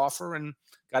great offer and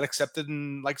got accepted.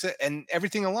 And like I said, and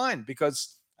everything aligned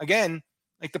because again,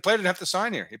 like the player didn't have to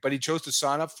sign here, but he chose to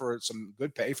sign up for some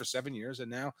good pay for 7 years.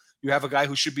 And now you have a guy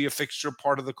who should be a fixture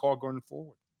part of the call going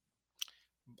forward.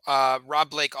 Rob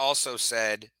Blake also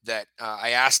said that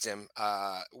I asked him,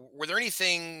 was there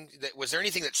anything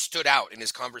that stood out in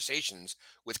his conversations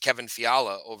with Kevin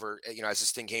Fiala over, as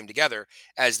this thing came together,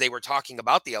 as they were talking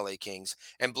about the LA Kings?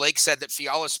 And Blake said that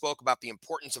Fiala spoke about the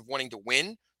importance of wanting to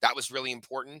win. That was really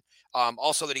important.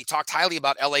 Also, that he talked highly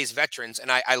about LA's veterans.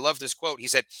 And I love this quote. He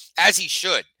said, as he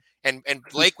should. And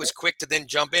Blake was quick to then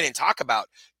jump in and talk about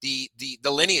the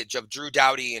lineage of Drew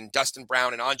Doughty and Dustin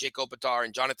Brown and Anze Kopitar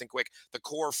and Jonathan Quick, the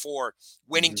core four,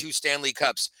 winning 2 Stanley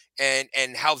Cups, and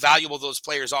how valuable those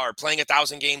players are, playing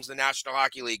 1,000 games in the National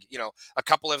Hockey League. A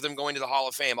couple of them going to the Hall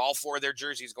of Fame, all 4 of their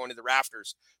jerseys going to the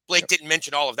rafters. Blake didn't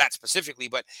mention all of that specifically,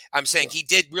 but I'm saying he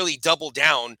did really double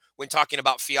down when talking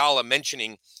about Fiala,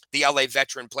 mentioning the LA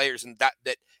veteran players, and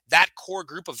that core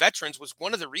group of veterans was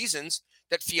one of the reasons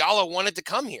that Fiala wanted to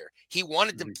come here. He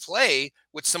wanted to play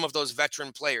with some of those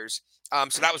veteran players.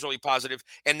 So that was really positive.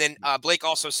 And then Blake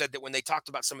also said that when they talked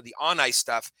about some of the on-ice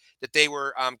stuff, that they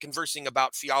were conversing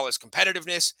about Fiala's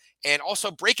competitiveness and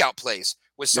also breakout plays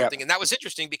was something. And that was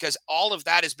interesting because all of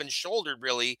that has been shouldered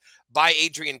really by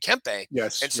Adrian Kempe.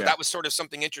 Yes. And so that was sort of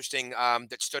something interesting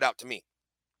that stood out to me.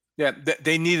 Yeah,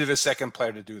 they needed a second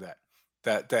player to do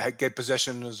that get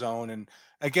possession in the zone. And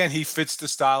again, he fits the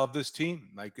style of this team.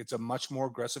 Like, it's a much more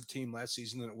aggressive team last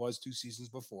season than it was 2 seasons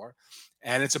before.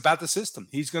 And it's about the system.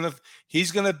 He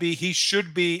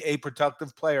should be a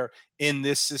productive player in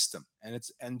this system.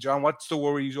 And John, what's the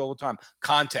word we use all the time?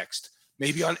 Context.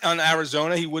 Maybe on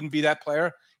Arizona, he wouldn't be that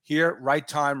player. Here, right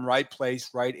time, right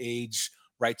place, right age,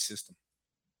 right system.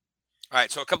 All right,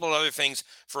 so a couple of other things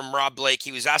from Rob Blake.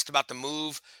 He was asked about the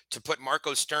move to put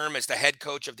Marco Sturm as the head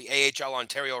coach of the AHL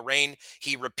Ontario Reign.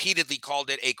 He repeatedly called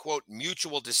it a, quote,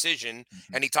 mutual decision,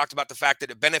 and he talked about the fact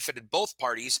that it benefited both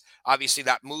parties. Obviously,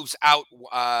 that moves out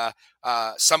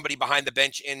somebody behind the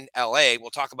bench in LA. We'll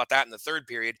talk about that in the third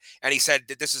period. And he said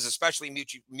that this is especially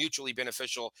mutually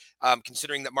beneficial,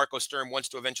 considering that Marco Sturm wants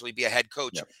to eventually be a head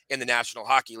coach in the National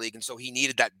Hockey League, and so he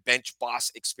needed that bench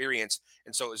boss experience,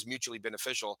 and so it was mutually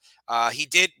beneficial.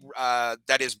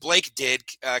 Blake did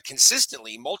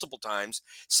consistently, multiple times,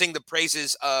 sing the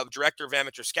praises of Director of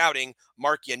Amateur Scouting,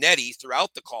 Mark Yannetti,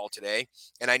 throughout the call today.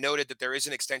 And I noted that there is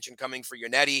an extension coming for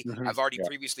Yannetti. I've already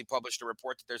previously published a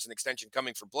report that there's an extension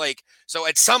coming for Blake. So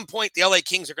at some point, the LA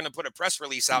Kings are going to put a press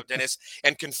release out, Dennis,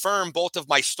 and confirm both of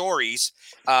my stories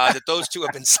that those two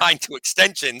have been signed to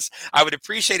extensions. I would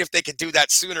appreciate if they could do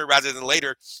that sooner rather than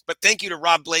later. But thank you to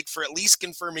Rob Blake for at least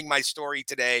confirming my story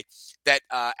today that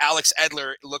Alex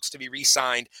Edler looks to be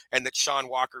re-signed and that Sean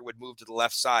Walker would move to the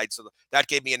left side. So that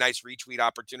gave me a nice retweet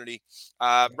opportunity.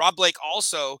 Rob Blake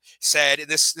also said, and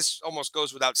this almost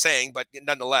goes without saying, but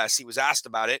nonetheless, he was asked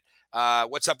about it.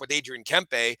 What's up with Adrian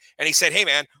Kempe? And he said, hey,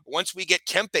 man, once we get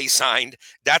Kempe signed,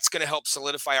 that's going to help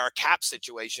solidify our cap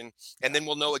situation. And then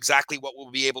we'll know exactly what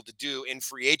we'll be able to do in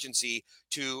free agency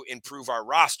to improve our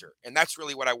roster. And that's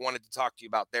really what I wanted to talk to you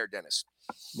about there, Dennis.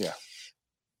 Yeah.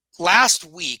 Last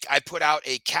week, I put out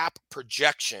a cap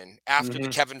projection after the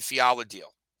Kevin Fiala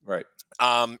deal. Right.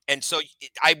 And so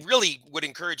I really would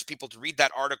encourage people to read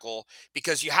that article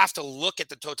because you have to look at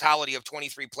the totality of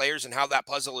 23 players and how that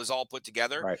puzzle is all put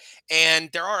together. Right. And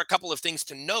there are a couple of things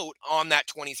to note on that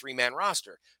 23-man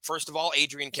roster. First of all,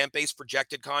 Adrian Kempe's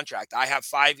projected contract. I have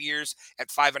 5 years at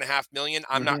 $5.5 million.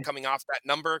 I'm not coming off that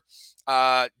number.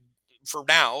 For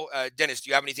now, Dennis, do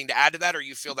you have anything to add to that, or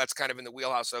you feel that's kind of in the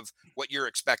wheelhouse of what you're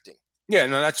expecting? Yeah,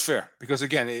 no, that's fair because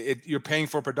again, you're paying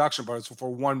for production, but it's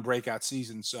for one breakout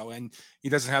season. So, and he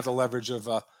doesn't have the leverage of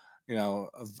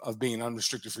being an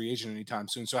unrestricted free agent anytime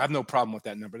soon. So I have no problem with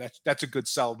that number. That's a good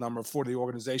solid number for the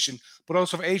organization, but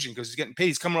also for agent because he's getting paid.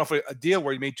 He's coming off a deal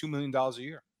where he made $2 million a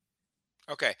year.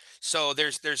 Okay, so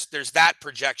there's that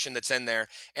projection that's in there,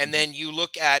 and then you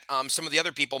look at some of the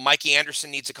other people. Mikey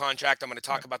Anderson needs a contract. I'm going to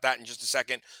talk about that in just a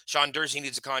second. Sean Dursey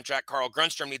needs a contract. Carl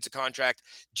Grunstrom needs a contract.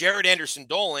 Jared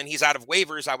Anderson-Dolan, he's out of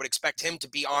waivers. I would expect him to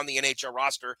be on the NHL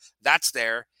roster. That's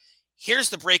there. Here's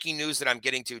the breaking news that I'm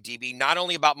getting to, DB. Not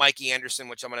only about Mikey Anderson,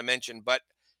 which I'm going to mention, but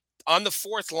on the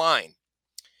fourth line.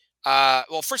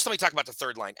 Well, first let me talk about the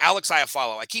third line. Alex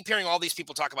Iafallo. I keep hearing all these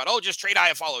people talk about, just trade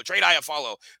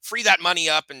Iafallo, free that money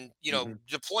up and,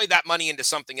 deploy that money into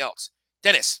something else.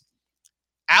 Dennis,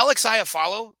 Alex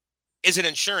Iafallo is an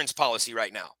insurance policy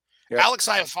right now. Yep. Alex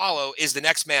Iafallo is the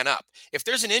next man up. If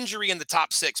there's an injury in the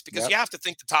top 6, because you have to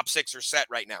think the top 6 are set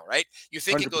right now, right? You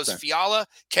think 100%. It goes Fiala,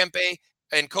 Kempe,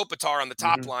 and Kopitar on the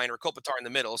top line, or Kopitar in the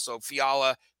middle. So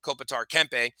Fiala, Kopitar,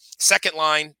 Kempe. Second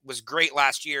line was great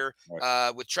last year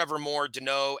Right. with Trevor Moore,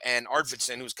 Deneau, and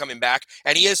Arvidsson, who's coming back.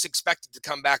 And he is expected to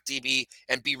come back, DB,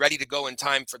 and be ready to go in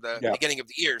time for the Yeah. beginning of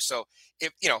the year. So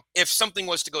if something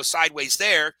was to go sideways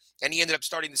there and he ended up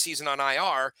starting the season on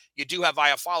IR, you do have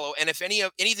Iafallo. And if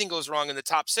anything goes wrong in the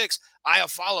top six,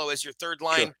 Iafallo as your third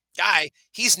line Sure. guy,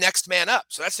 he's next man up.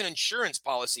 So that's an insurance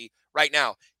policy right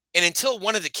now. And until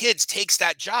one of the kids takes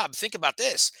that job, think about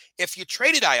this. If you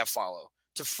traded Iafallo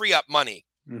to free up money,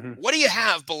 Mhm. what do you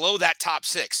have below that top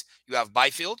six? You have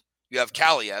Byfield, you have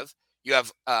Kaliev, you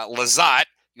have Lazat,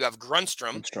 you have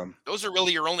Grunstrom. Lindstrom. Those are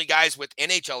really your only guys with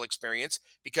NHL experience,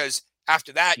 because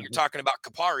after that, you're Mhm. talking about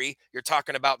Kapari, you're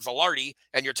talking about Velarde,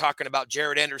 and you're talking about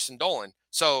Jared Anderson-Dolan.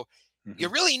 So you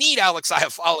Mhm. really need Alex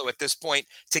Iafallo at this point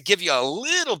to give you a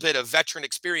little bit of veteran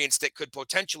experience that could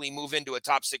potentially move into a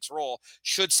top six role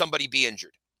should somebody be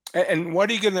injured. And what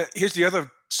are you gonna? Here's the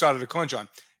other side of the coin, John.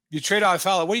 You trade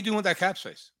Iafallo. What are you doing with that cap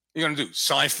space? You're gonna do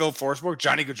sign Phil Forsberg,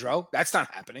 Johnny Gaudreau? That's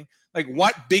not happening. Like,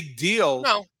 what big deal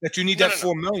No, that you need No, that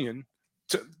no, no. $4 million?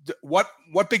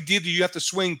 What big deal do you have to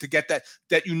swing to get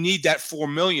that you need that $4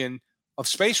 million of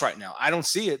space right now? I don't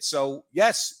see it. So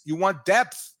yes, you want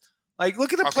depth. Like,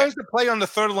 look at the Okay. players that play on the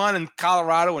third line in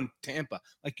Colorado and Tampa.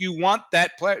 Like, you want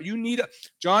that player. You need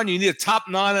you need a top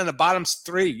 9 and a bottom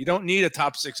 3. You don't need a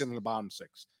top 6 and a bottom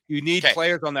 6. You need Okay.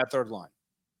 players on that third line.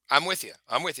 I'm with you.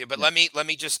 But Yeah. let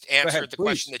me just answer ahead, the please.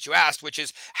 question that you asked, which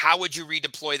is how would you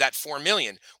redeploy that $4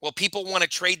 million? Well, people want to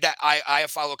trade that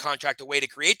Iafallo contract away to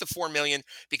create the $4 million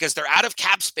because they're out of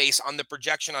cap space on the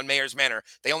projection on Mayor's Manor.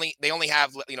 They only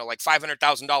have like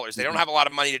 $500,000. They don't Mhm. have a lot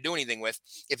of money to do anything with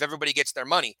if everybody gets their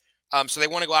money. So they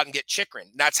want to go out and get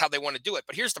Chychrun. That's how they want to do it.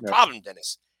 But here's the Yeah. problem,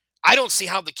 Dennis. I don't see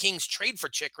how the Kings trade for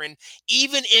Chychrun,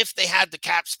 even if they had the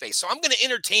cap space. So I'm going to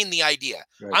entertain the idea.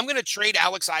 Right. I'm going to trade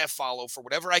Alex Iafallo for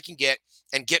whatever I can get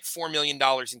and get $4 million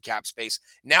in cap space.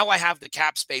 Now I have the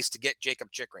cap space to get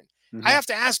Jacob Chychrun. Mhm. I have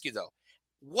to ask you, though,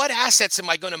 what assets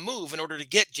am I going to move in order to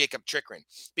get Jacob Chychrun?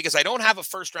 Because I don't have a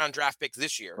first-round draft pick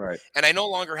this year, Right. and I no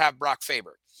longer have Brock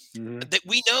Faber. Mhm. That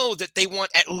we know that they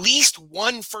want at least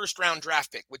one first-round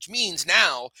draft pick, which means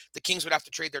now the Kings would have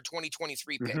to trade their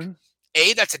 2023 pick. Mhm.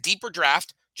 That's a deeper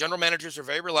draft. General managers are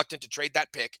very reluctant to trade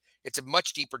that pick. It's a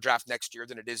much deeper draft next year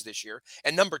than it is this year.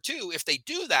 And number two, if they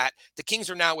do that, the Kings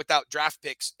are now without draft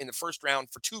picks in the first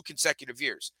round for 2 consecutive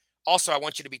years. Also, I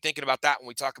want you to be thinking about that when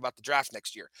we talk about the draft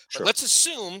next year. Sure. But let's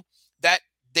assume that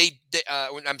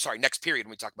next period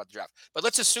when we talk about the draft. But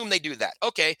let's assume they do that.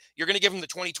 Okay, you're going to give them the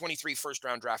 2023 first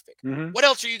round draft pick. Mhm. What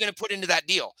else are you going to put into that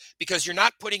deal? Because you're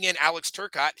not putting in Alex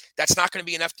Turcotte. That's not going to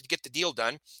be enough to get the deal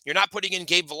done. You're not putting in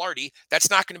Gabe Velarde. That's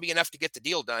not going to be enough to get the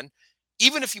deal done.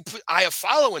 Even if you put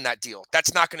Iafallo in that deal,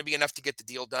 that's not going to be enough to get the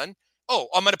deal done. Oh,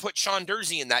 I'm going to put Sean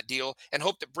Durzi in that deal and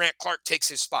hope that Brant Clark takes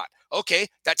his spot. Okay,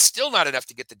 that's still not enough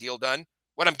to get the deal done.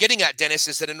 What I'm getting at, Dennis,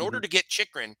 is that in order to get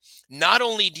Chychrun, not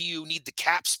only do you need the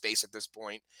cap space at this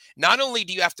point, not only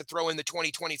do you have to throw in the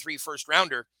 2023 first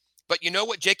rounder, but you know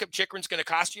what Jacob Chychrun's going to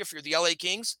cost you if you're the LA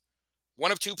Kings?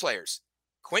 One of 2 players.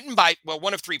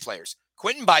 One of 3 players.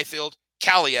 Quentin Byfield,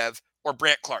 Kaliev, or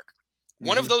Brant Clark.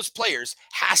 One of Mhm. those players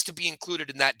has to be included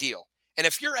in that deal. And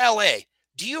if you're LA,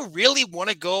 do you really want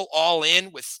to go all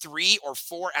in with 3 or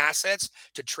 4 assets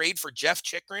to trade for Jeff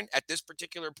Chychrun at this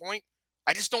particular point?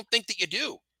 I just don't think that you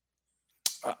do.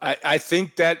 I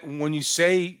think that when you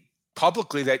say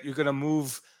publicly that you're going to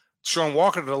move Sean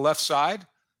Walker to the left side,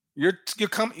 you're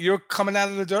coming out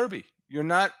of the Derby. You're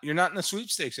not in the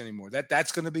sweepstakes anymore.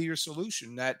 That's going to be your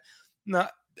solution.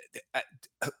 Look,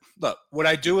 would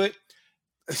I do it?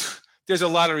 There's a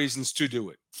lot of reasons to do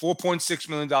it. $4.6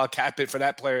 million cap hit for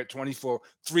that player at 24,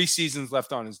 3 seasons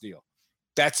left on his deal.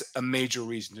 That's a major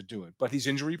reason to do it. But he's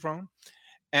injury prone.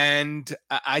 And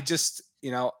I just,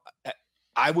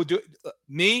 I would do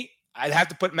it. I'd have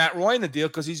to put Matt Roy in the deal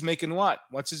because he's making what?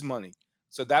 What's his money?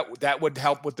 So that would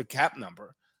help with the cap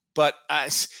number. But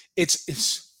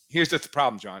it's here's the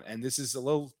problem, John, and this is a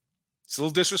little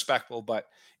disrespectful. But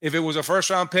if it was a first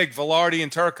round pick, Velarde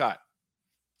and Turcotte,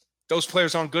 those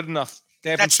players aren't good enough.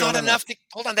 That's not enough.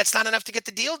 That's not enough to get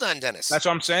the deal done, Dennis. That's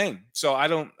what I'm saying. So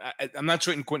I'm not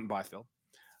trading Quentin Byfield.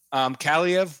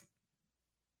 Kaliev,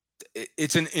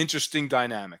 it's an interesting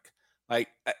dynamic. Like,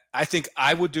 I think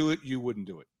I would do it. You wouldn't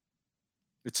do it.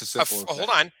 It's a simple. Hold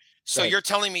on. So Right. you're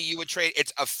telling me you would trade?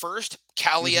 It's a first,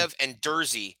 Kaliev and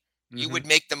Durzi. You Mhm. would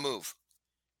make the move.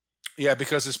 Yeah,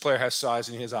 because this player has size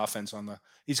and he has offense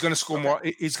he's going to score more.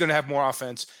 He's going to have more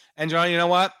offense. And John, you know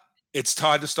what? It's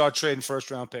time to start trading first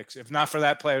round picks. If not for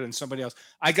that player, then somebody else.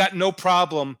 I got no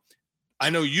problem. I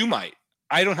know you might.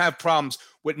 I don't have problems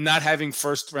with not having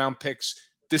first round picks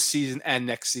this season and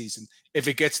next season. if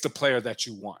it gets the player that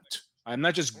you want. I'm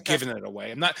not just giving it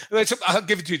away. I'll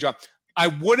give it to you, John. I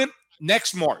wouldn't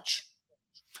next March.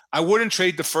 I wouldn't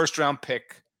trade the first round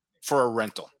pick for a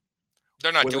rental.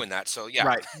 They're not doing that, so yeah.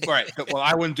 Right. Well,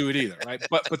 I wouldn't do it either, right?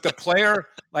 But the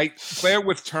player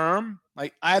with term,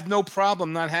 like I have no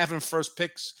problem not having first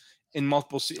picks in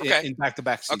multiple in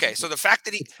back-to-back seasons. Okay, so the fact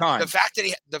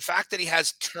that he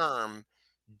has term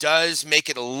does make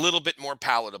it a little bit more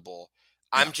palatable.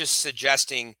 I'm just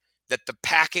suggesting that the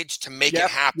package to make it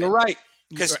happen. You're right.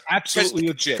 You're absolutely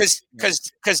legit.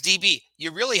 Because DB,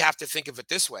 you really have to think of it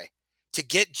this way: to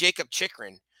get Jacob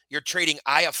Chikrin, you're trading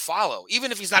Iafallo,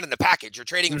 even if he's not in the package. You're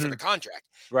trading him for the contract.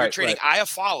 Right. You're trading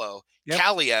Iafallo,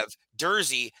 Kaliev,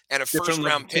 Dursey, and a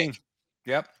first-round pick.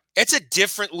 Yep. It's a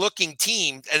different looking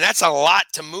team, and that's a lot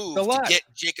to move to get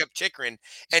Jacob Chikrin.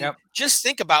 And just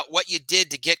think about what you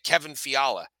did to get Kevin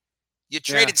Fiala. You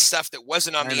traded stuff that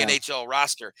wasn't on the NHL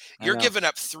roster. You're giving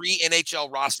up 3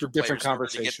 NHL roster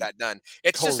players to get that done.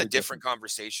 It's totally just a different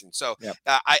conversation. So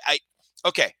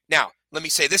okay. Now, let me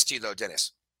say this to you, though,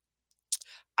 Dennis.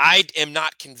 I am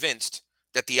not convinced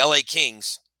that the LA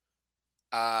Kings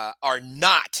are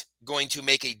not going to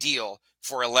make a deal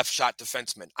for a left shot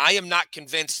defenseman. I am not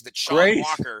convinced that Sean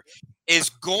Walker is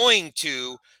going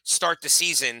to start the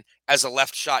season as a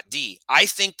left shot D. I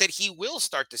think that he will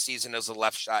start the season as a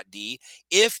left shot D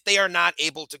if they are not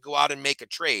able to go out and make a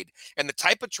trade. And the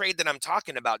type of trade that I'm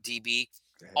talking about, DB,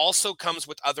 also comes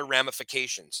with other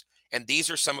ramifications. And these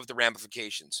are some of the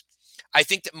ramifications. I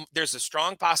think that there's a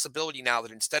strong possibility now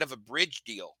that instead of a bridge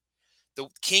deal, the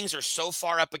Kings are so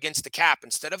far up against the cap,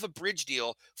 instead of a bridge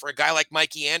deal for a guy like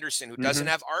Mikey Anderson, who doesn't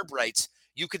have ARB rights,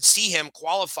 you could see him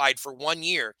qualified for 1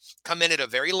 year, come in at a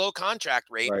very low contract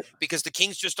rate because the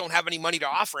Kings just don't have any money to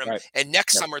offer him. And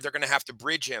next summer, they're going to have to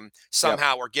bridge him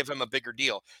somehow or give him a bigger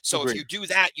deal. So if you do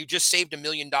that, you just saved $1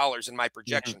 million in my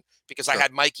projection because I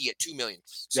had Mikey at $2 million.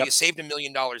 So you saved $1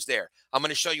 million there. I'm going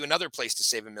to show you another place to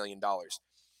save $1 million.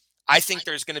 I think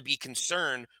there's going to be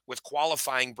concern with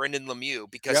qualifying Brendan Lemieux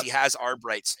because he has ARB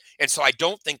rights. And so I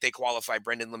don't think they qualify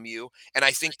Brendan Lemieux. And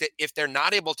I think that if they're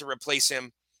not able to replace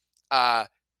him,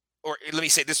 or let me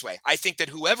say it this way, I think that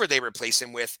whoever they replace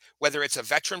him with, whether it's a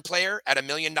veteran player at $1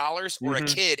 million or a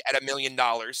kid at $1 million,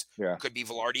 could be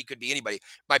Velarde, could be anybody.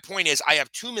 My point is I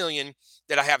have $2 million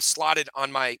that I have slotted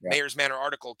on my Mayor's Manor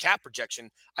article cap projection.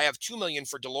 I have $2 million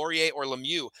for Delorier or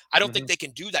Lemieux. I don't think they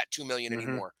can do that $2 million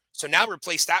anymore. So now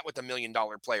replace that with $1 million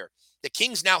player. The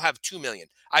Kings now have $2 million.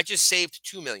 I just saved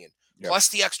 $2 million plus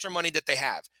the extra money that they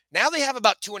have. Now they have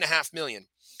about $2.5 million.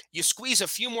 You squeeze a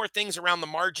few more things around the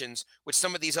margins with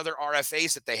some of these other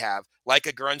RFAs that they have, like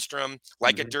a Grunstrom,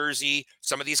 like a Dursey.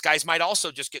 Some of these guys might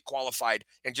also just get qualified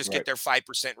and just get their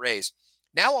 5% raise.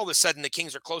 Now all of a sudden the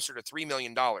Kings are closer to $3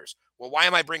 million. Well, why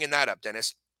am I bringing that up,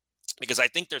 Dennis? Because I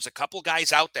think there's a couple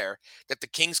guys out there that the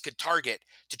Kings could target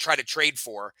to try to trade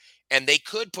for, and they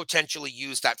could potentially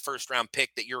use that first-round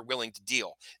pick that you're willing to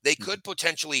deal. They could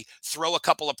potentially throw a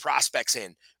couple of prospects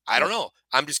in. I don't know.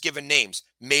 I'm just giving names.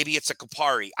 Maybe it's a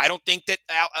Kupari. I don't think that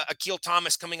Akil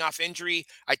Thomas coming off injury,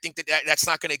 I think that's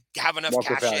not going to have enough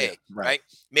cachet, right?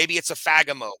 Maybe it's a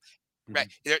Fagamo, right?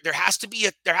 There has to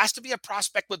be a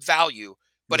prospect with value.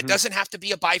 But it doesn't have to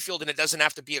be a Byfield and it doesn't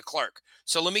have to be a Clark.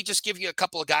 So let me just give you a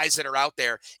couple of guys that are out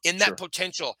there in that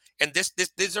potential. And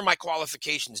these are my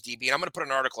qualifications, DB. And I'm going to put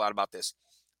an article out about this.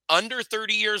 Under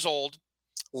 30 years old,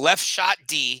 left shot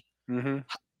D,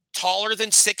 taller than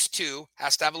 6'2",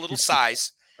 has to have a little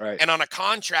size, and on a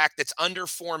contract that's under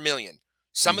 $4 million.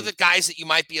 Some of the guys that you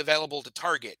might be available to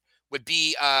target would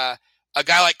be a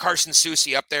guy like Carson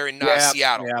Soucy up there in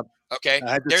Seattle. Okay,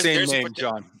 I had the same name,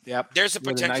 John. Yep. There's a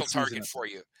potential target for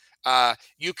you.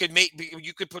 You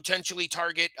could potentially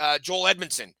target Joel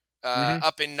Edmondson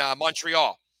up in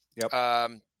Montreal. Yep. I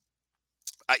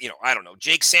don't know,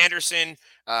 Jake Sanderson.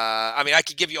 I mean, I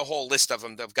could give you a whole list of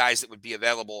them, of guys that would be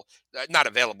available, not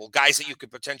available, guys that you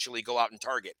could potentially go out and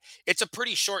target. It's a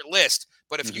pretty short list,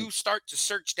 but if you start to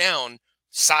search down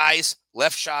size,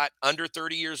 left shot, under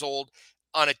 30 years old,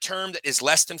 on a term that is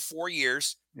less than 4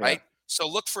 years, right? So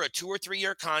look for a 2 or 3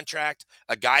 year contract,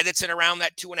 a guy that's in around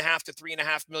that $2.5 to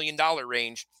 $3.5 million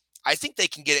range. I think they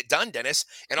can get it done, Dennis.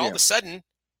 And all of a sudden,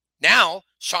 now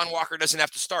Sean Walker doesn't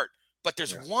have to start. But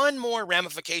there's one more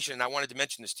ramification, and I wanted to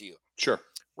mention this to you. Sure.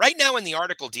 Right now in the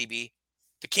article, DB,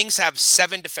 the Kings have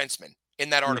 7 defensemen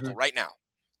in that article right now.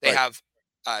 They have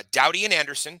Doughty and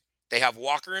Anderson. They have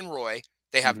Walker and Roy.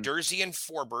 They have Dursey and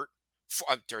Forbort.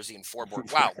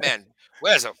 Wow, man.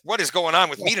 What is going on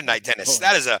with me tonight, Dennis?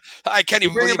 That is I can't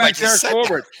even believe I just said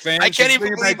that. I can't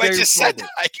even believe I just said that.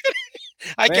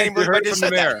 I can't even believe I just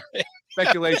said that.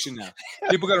 Speculation now.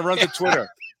 People are going to run to Twitter.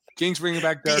 Kings bringing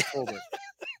back Derek Fulber.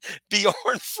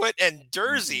 Bjorn Foot and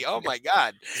Jersey. Oh my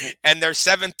God. And their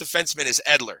 7th defenseman is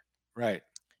Edler. Right.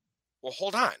 Well,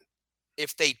 hold on.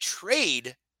 If they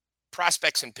trade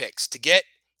prospects and picks to get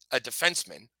a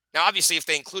defenseman, now obviously if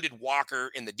they included Walker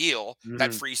in the deal,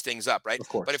 that frees things up, right? Of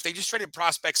course. But if they just traded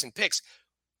prospects and picks,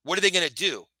 what are they going to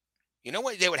do? You know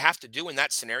what they would have to do in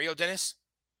that scenario, Dennis?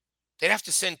 They'd have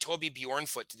to send Toby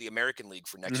Bjornfoot to the American League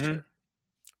for next year,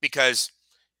 because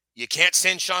you can't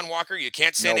send Sean Walker, you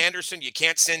can't send Anderson, you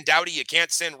can't send Doughty, you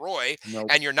can't send Roy,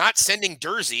 and you're not sending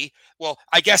Jersey. Well,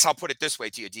 I guess I'll put it this way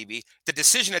to you, DB. The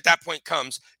decision at that point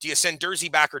comes: do you send Jersey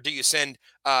back or do you send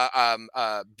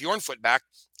Bjornfoot back?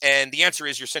 And the answer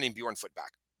is you're sending Bjornfoot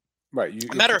back. Right.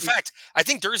 Matter of fact, I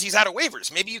think Jersey's out of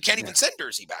waivers. Maybe you can't even send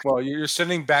Jersey back. Well, you're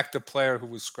sending back the player who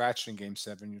was scratched in Game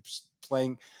 7. You're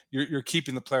playing. You're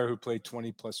keeping the player who played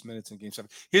 20+ minutes in Game 7.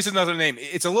 Here's another name.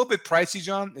 It's a little bit pricey,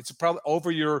 John. It's probably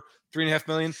over your $3.5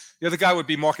 million. The other guy would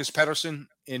be Marcus Pettersson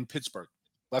in Pittsburgh,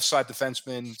 left side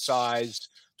defenseman, size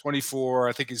 24.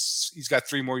 I think he's got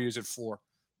 3 more years at 4.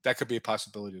 That could be a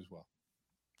possibility as well.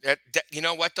 You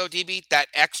know what though, DB? That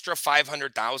extra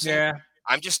 $500,000. Yeah.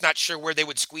 I'm just not sure where they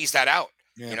would squeeze that out.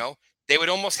 Yeah. You know, they would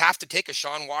almost have to take a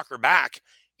Sean Walker back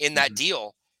in that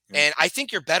deal. Yeah. And I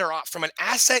think you're better off from an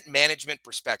asset management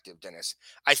perspective, Dennis.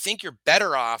 I think you're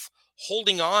better off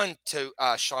holding on to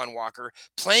Sean Walker,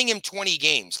 playing him 20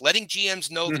 games, letting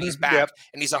GMs know that he's back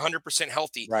and he's 100%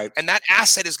 healthy. Right. And that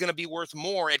asset is going to be worth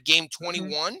more at game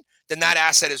 21 than that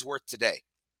asset is worth today.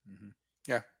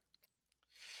 Yeah.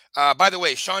 By the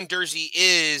way, Sean Jersey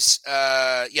is,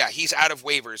 he's out of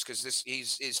waivers because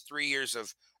his 3 years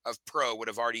of pro would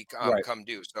have already come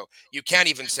due. So you can't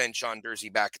even send Sean Jersey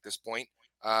back at this point.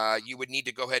 You would need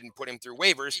to go ahead and put him through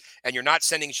waivers, and you're not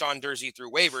sending Sean Jersey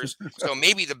through waivers. So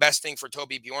maybe the best thing for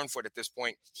Toby Bjornfoot at this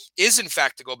point is, in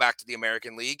fact, to go back to the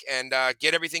American League and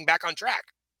get everything back on track.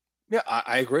 Yeah,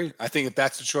 I agree. I think if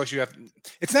that's the choice you have,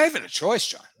 it's not even a choice,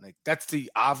 John. Like that's the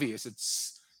obvious.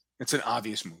 It's an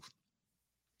obvious move.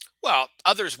 Well,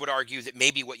 others would argue that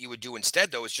maybe what you would do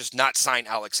instead, though, is just not sign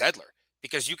Alex Edler,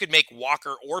 because you could make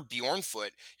Walker or Bjornfoot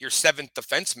your 7th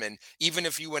defenseman, even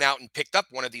if you went out and picked up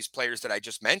one of these players that I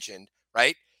just mentioned,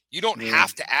 right? You don't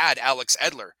have to add Alex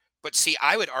Edler. But see,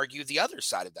 I would argue the other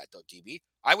side of that, though, DB.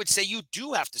 I would say you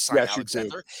do have to sign Alex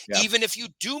Edler, even if you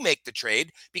do make the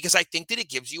trade, because I think that it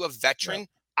gives you a veteran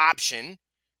option,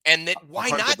 and that why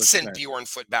 100%. Not send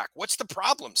Bjornfoot back? What's the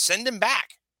problem? Send him back.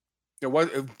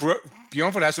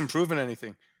 Bjornfoot hasn't proven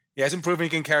anything. He hasn't proven he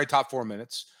can carry top 4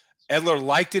 minutes. Edler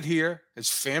liked it here. His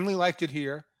family liked it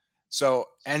here. So,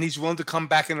 and he's willing to come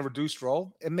back in a reduced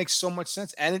role. It makes so much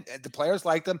sense. And the players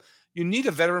like them. You need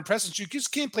a veteran presence. You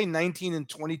just can't play 19 and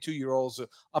 22-year-olds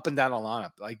up and down the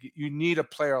lineup. Like you need a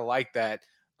player like that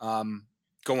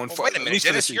going forward. Wait a minute,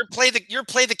 Dennis. You're play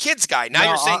the kids guy. Now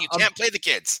you're saying you can't play the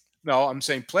kids. No, I'm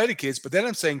saying play the kids, but then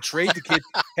I'm saying trade the kids.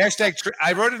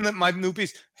 I wrote it in my new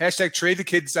piece. # trade the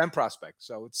kids and prospect.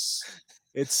 So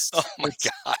it's oh my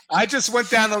God. I just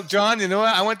went down to John. You know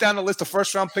what? I went down the list of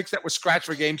first-round picks that were scratched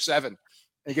for Game 7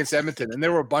 against Edmonton, and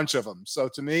there were a bunch of them. So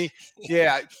to me,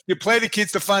 you play the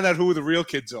kids to find out who the real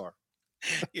kids are.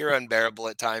 You're unbearable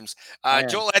at times.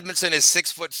 Joel Edmondson is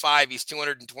 6'5". He's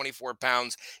 224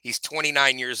 pounds. He's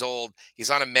 29 years old.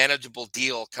 He's on a manageable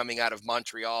deal coming out of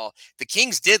Montreal. The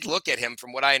Kings did look at him,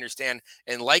 from what I understand,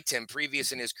 and liked him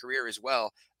previous in his career as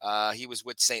well. He was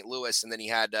with St. Louis, and then he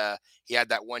had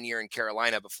that 1 year in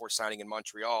Carolina before signing in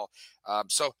Montreal.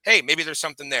 So hey, maybe there's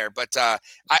something there. But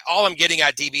all I'm getting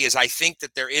at, DB, is I think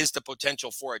that there is the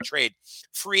potential for a trade.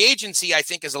 Free agency, I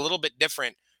think, is a little bit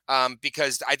different.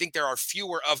 Because I think there are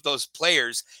fewer of those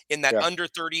players in that under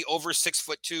 30, over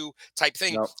 6'2" type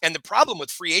thing. No. And the problem with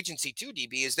free agency too,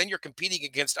 DB, is then you're competing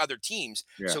against other teams.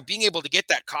 Yeah. So being able to get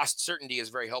that cost certainty is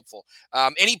very helpful.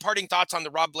 Any parting thoughts on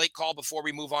the Rob Blake call before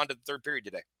we move on to the third period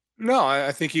today? No,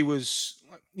 I think he's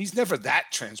never that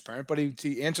transparent, but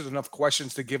he answered enough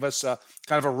questions to give us kind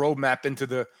of a roadmap into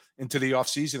the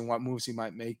offseason and what moves he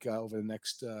might make over the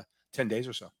next 10 days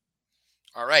or so.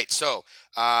 All right. So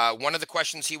one of the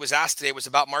questions he was asked today was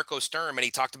about Marco Sturm, and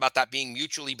he talked about that being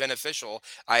mutually beneficial.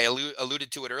 I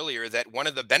alluded to it earlier that one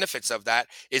of the benefits of that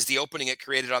is the opening it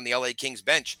created on the LA Kings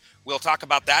bench. We'll talk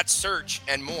about that search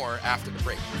and more after the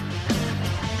break.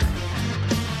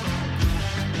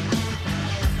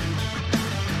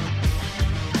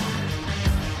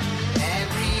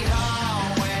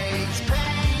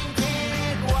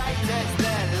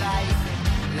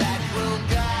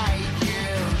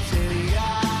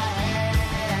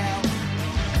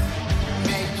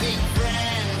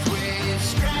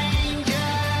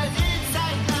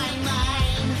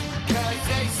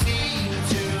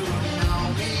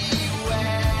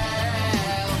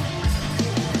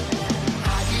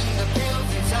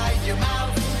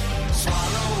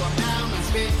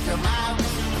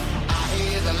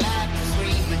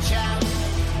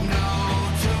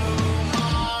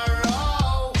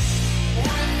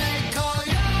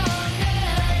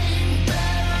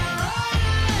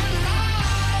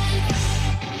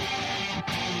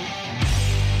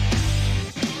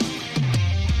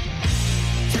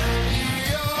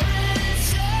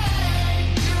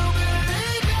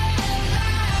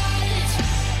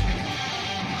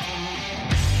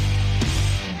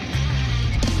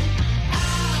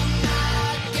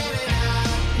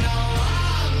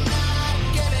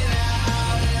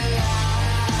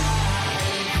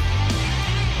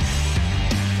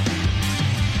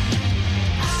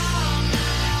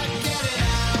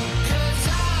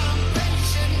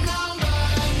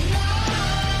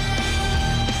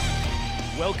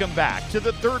 Welcome back to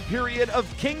the third period of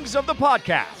Kings of the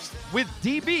Podcast with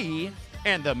DB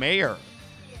and the Mayor.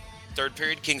 Third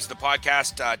period, Kings of the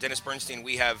Podcast. Dennis Bernstein,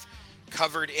 we have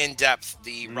covered in depth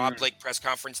the Rob Blake press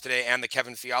conference today and the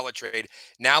Kevin Fiala trade.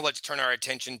 Now let's turn our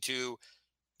attention to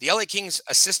the LA Kings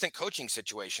assistant coaching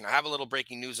situation. I have a little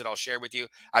breaking news that I'll share with you.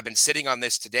 I've been sitting on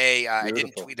this today. I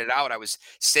didn't tweet it out. I was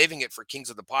saving it for Kings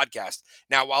of the Podcast.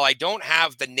 Now, while I don't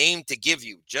have the name to give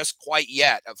you just quite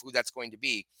yet of who that's going to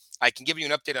be, I can give you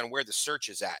an update on where the search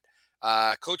is at.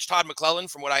 Coach Todd McClellan,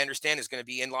 from what I understand, is going to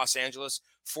be in Los Angeles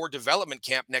for development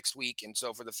camp next week. And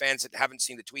so for the fans that haven't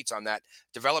seen the tweets on that,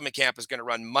 development camp is going to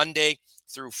run Monday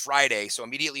through Friday. So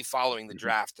immediately following the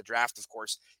draft. The draft, of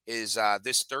course, is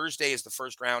this Thursday is the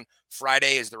first round.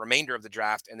 Friday is the remainder of the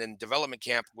draft. And then development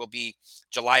camp will be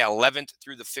July 11th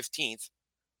through the 15th.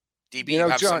 DB, you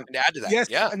have John, something to add to that?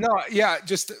 Yes,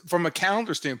 just from a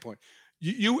calendar standpoint.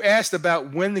 You asked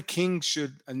about when the Kings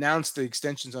should announce the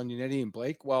extensions on Yannetti and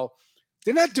Blake. Well,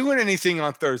 they're not doing anything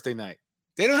on Thursday night.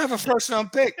 They don't have a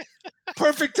first-round pick.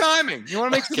 Perfect timing. You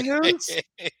want to make some news?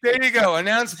 There you go.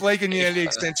 Announce Blake and Yannetti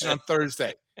extension on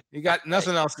Thursday. You got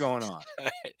nothing else going on.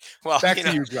 Well, back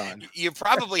to you, John. You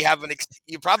probably have an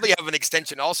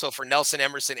extension also for Nelson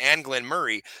Emerson and Glenn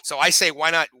Murray. So I say,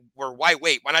 why not? Why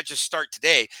wait? Why not just start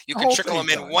today? You can trickle them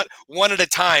in one at a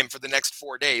time for the next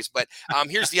 4 days. But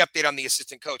here's the update on the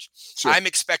assistant coach. Sure. I'm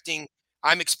expecting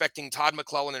Todd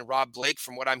McClellan and Rob Blake,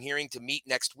 from what I'm hearing, to meet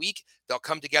next week. They'll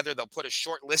come together. They'll put a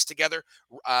short list together.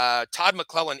 Todd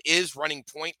McClellan is running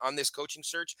point on this coaching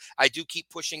search. I do keep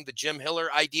pushing the Jim Hiller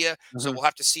idea. So we'll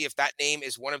have to see if that name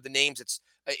is one of the names that's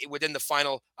within the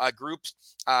final groups.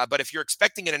 But if you're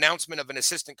expecting an announcement of an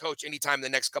assistant coach anytime in the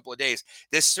next couple of days,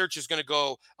 this search is going to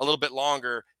go a little bit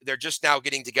longer. They're just now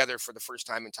getting together for the first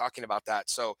time and talking about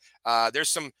that. So there's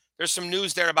some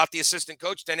news there about the assistant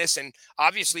coach, Dennis, and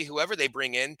obviously whoever they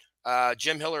bring in,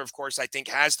 Jim Hiller, of course, I think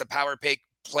has the power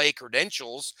play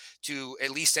credentials to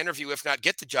at least interview, if not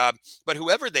get the job. But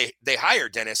whoever they hire,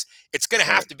 Dennis, it's going to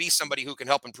have to be somebody who can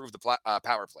help improve the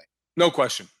power play. No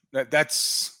question. That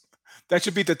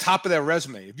should be the top of their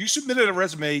resume. If you submitted a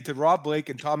resume to Rob Blake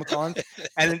and Tom McClellan,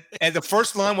 and the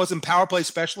first line wasn't power play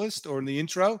specialist or in the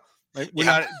intro, right?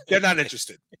 They're not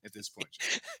interested at this point.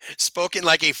 Spoken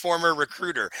like a former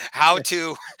recruiter. How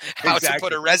to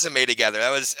put a resume together.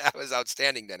 That was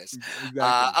outstanding, Dennis.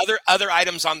 Exactly. Other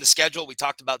items on the schedule. We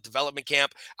talked about development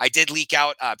camp. I did leak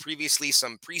out previously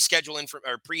some preseason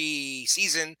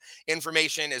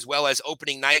information, as well as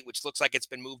opening night, which looks like it's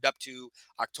been moved up to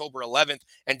October 11th.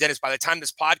 And Dennis, by the time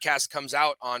this podcast comes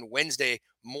out on Wednesday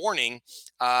morning,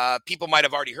 people might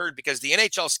have already heard, because the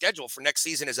NHL schedule for next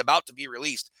season is about to be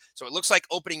released. So it looks like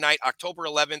opening night, October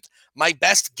 11th. My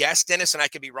best guess, Dennis, and I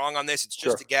could be wrong on this, it's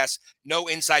just a guess, no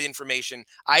inside information.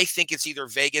 I think it's either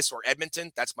Vegas or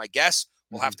Edmonton. That's my guess.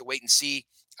 We'll have to wait and see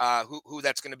who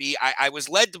that's going to be. I was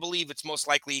led to believe it's most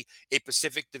likely a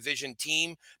Pacific Division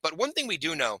team. But one thing we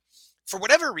do know, for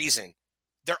whatever reason,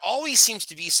 there always seems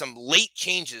to be some late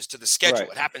changes to the schedule. Right.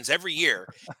 It happens every year.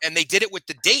 And they did it with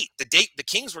the date. The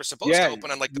Kings were supposed to open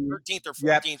on like the 13th or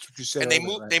 14th, and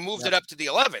they moved it up to the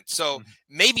 11th. So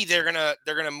maybe they're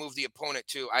gonna move the opponent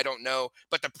too. I don't know.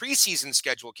 But the preseason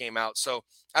schedule came out. So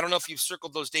I don't know if you've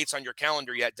circled those dates on your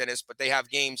calendar yet, Dennis, but they have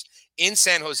games in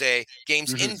San Jose,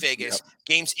 games in Vegas,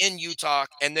 games in Utah,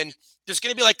 and then there's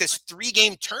gonna be like this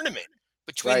 3-game tournament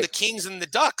between the Kings and the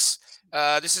Ducks.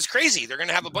 This is crazy. They're going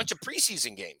to have a bunch of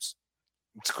preseason games.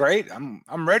 It's great.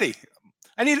 I'm ready.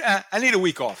 I need a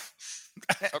week off.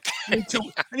 Okay.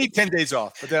 I need 10 days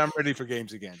off, but then I'm ready for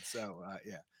games again. So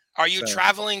yeah. Are you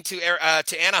traveling to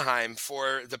Anaheim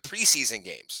for the preseason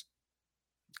games?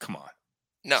 Come on.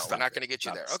 No, we're not going to get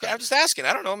you there. Okay, I'm just asking.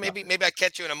 I don't know. Maybe I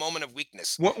catch you in a moment of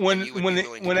weakness. When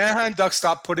Anaheim Ducks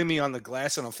stopped putting me on the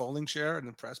glass on a folding chair in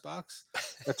the press box,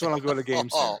 that's when I'll go to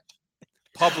games.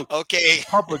 Public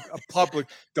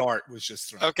dart was just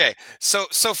thrown. Okay, so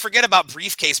forget about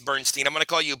briefcase Bernstein. I'm going to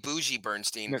call you Bougie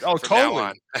Bernstein. Oh,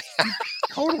 totally,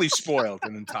 totally spoiled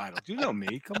and entitled. You know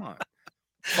me. Come on,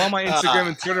 follow my Instagram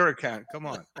and Twitter account. Come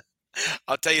on.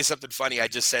 I'll tell you something funny. I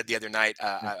just said the other night,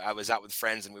 I was out with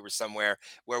friends and we were somewhere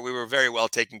where we were very well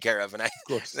taken care of. And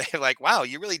they're like, wow,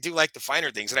 you really do like the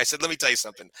finer things. And I said, let me tell you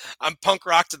something. I'm punk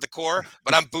rock to the core,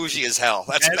 but I'm bougie as hell.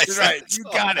 That's right. You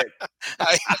got it.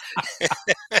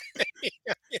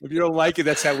 If you don't like it,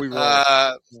 that's how we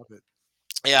roll.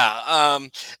 Yeah.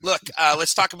 Look,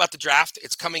 let's talk about the draft.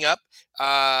 It's coming up.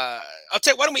 I'll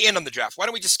tell you, why don't we end on the draft? Why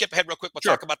don't we just skip ahead real quick? We'll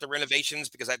Sure. talk about the renovations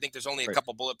because I think there's only a Great.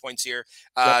 couple bullet points here.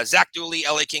 Yep. Zach Dooley,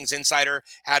 LA Kings Insider,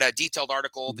 had a detailed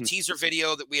article. The Mhm. teaser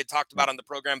video that we had talked about on the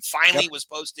program finally was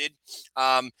posted.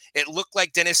 It looked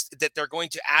like, Dennis, that they're going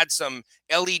to add some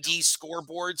LED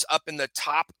scoreboards up in the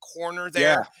top corner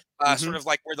there, sort Mhm. of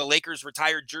like where the Lakers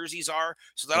retired jerseys are.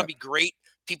 So that'll Yep. be great.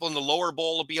 People in the lower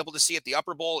bowl will be able to see it. The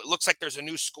upper bowl, it looks like there's a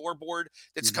new scoreboard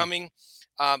that's Mhm. coming.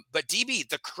 But DB,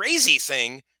 the crazy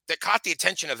thing that caught the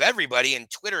attention of everybody and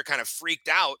Twitter kind of freaked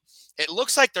out, it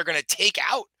looks like they're going to take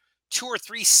out 2 or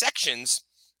 3 sections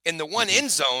in the one Mhm.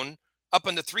 end zone up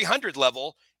in the 300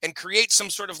 level and create some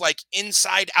sort of like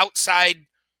inside outside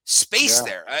space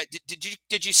Yeah. there.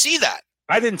 Did you see that?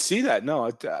 I didn't see that. No,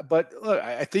 but look,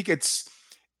 I think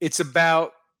it's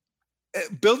about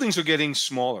buildings are getting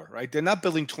smaller, right? They're not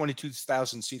building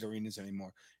 22,000 seat arenas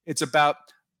anymore. It's about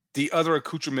the other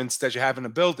accoutrements that you have in a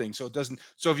building. So it doesn't.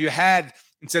 So if you had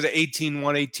instead of 18,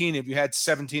 118, if you had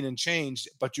 17 and change,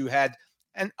 but you had,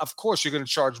 and of course you're going to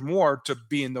charge more to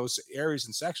be in those areas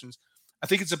and sections. I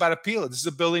think it's about appeal. This is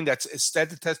a building that's stand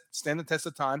the test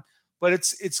of time, but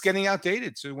it's getting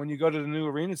outdated. So when you go to the new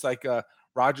arenas like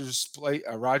Rogers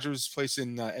Place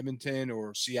in Edmonton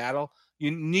or Seattle, you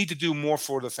need to do more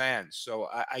for the fans. So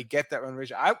I get that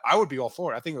renovation. I would be all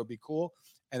for it. I think it would be cool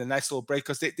and a nice little break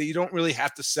because you don't really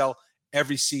have to sell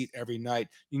every seat every night.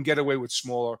 You can get away with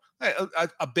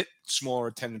a bit smaller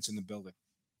attendance in the building.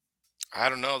 I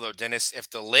don't know though, Dennis. If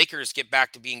the Lakers get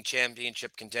back to being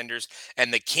championship contenders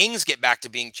and the Kings get back to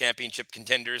being championship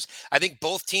contenders, I think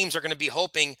both teams are going to be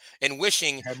hoping and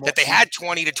wishing Had more- that they had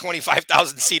 20 to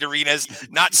 25,000 seat arenas,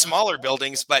 not smaller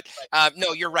buildings. But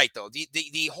no, you're right though.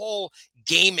 The whole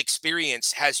game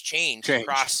experience has changed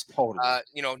across Totally.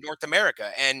 North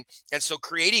America, and so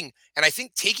creating, and I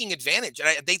think taking advantage.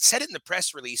 And they said it in the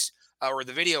press release or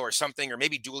the video or something, or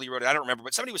maybe Dooley wrote it. I don't remember,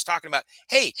 but somebody was talking about,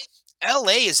 hey,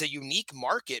 LA is a unique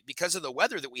market because of the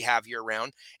weather that we have year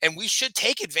round, and we should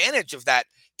take advantage of that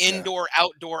indoor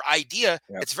outdoor idea.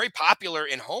 Yep. It's very popular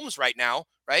in homes right now,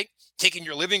 right? Taking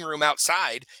your living room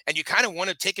outside, and you kind of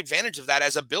want to take advantage of that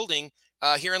as a building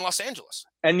here in Los Angeles.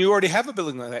 And you already have a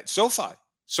building like that. SoFi.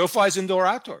 SoFi is indoor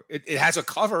outdoor. It has a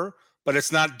cover, but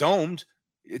it's not domed.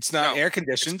 It's not No, air It's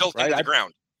conditioned. built right? into the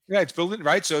ground. Yeah, it's built in,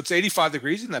 right. So it's 85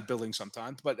 degrees in that building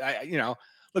sometimes. But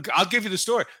look, I'll give you the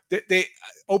story. They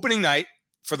opening night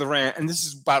for the Rams, and this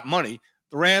is about money.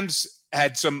 The Rams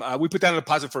had some. We put down a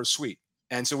deposit for a suite,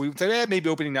 and so we said, maybe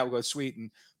opening night we'll go to suite.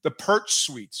 And the Perch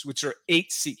suites, which are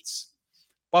 8 seats,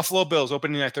 Buffalo Bills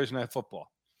opening night Thursday Night Football.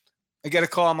 I get a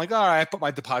call. I'm like, all right, I put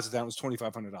my deposit down. It was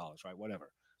 $2,500, right? Whatever.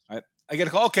 Right. I get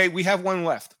a call. Okay, we have one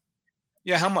left.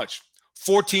 Yeah, how much?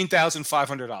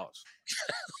 $14,500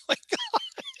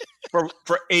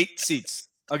 for 8 seats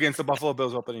against the Buffalo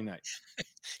Bills opening night.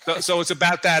 So it's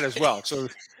about that as well. So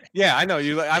yeah, I know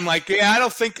you. I'm like, yeah, I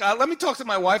don't think. Let me talk to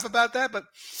my wife about that, but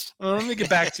let me get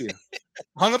back to you.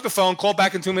 Hung up the phone, called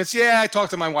back in 2 minutes. Yeah, I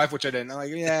talked to my wife, which I didn't. I'm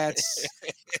like, yeah,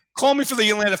 call me for the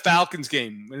Atlanta Falcons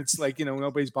game, and it's like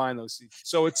nobody's buying those seats.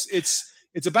 So it's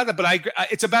about that. But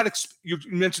it's about you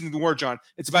mentioned the word, John.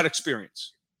 It's about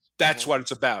experience. That's what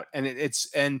it's about,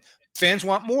 and fans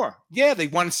want more. Yeah, they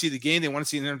want to see the game. They want to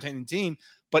see an entertaining team.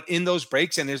 But in those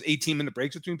breaks, and there's 18-minute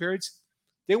breaks between periods,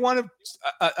 they want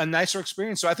a nicer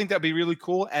experience. So I think that'd be really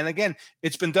cool. And again,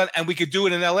 it's been done, and we could do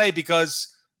it in LA because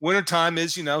wintertime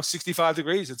is 65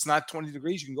 degrees. It's not 20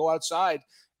 degrees. You can go outside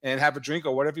and have a drink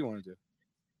or whatever you want to do.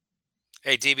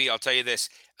 Hey, DB, I'll tell you this.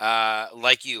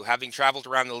 Like you, having traveled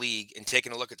around the league and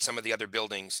taken a look at some of the other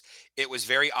buildings, it was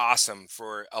very awesome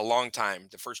for a long time,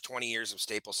 the first 20 years of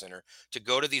Staples Center, to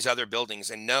go to these other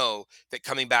buildings and know that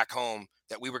coming back home,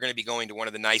 that we were going to be going to one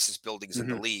of the nicest buildings in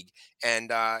the league.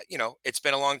 And, it's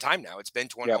been a long time now. It's been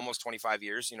almost 25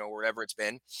 years, wherever it's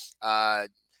been. And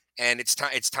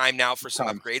it's time now for some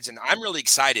upgrades. And I'm really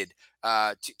excited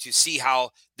to see how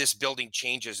this building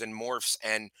changes and morphs.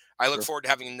 And I look forward to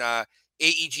having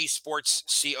AEG Sports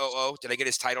COO. Did I get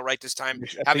his title right this time?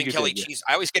 Having Kelly Cheese.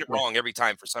 I always get it wrong every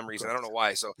time for some reason. I don't know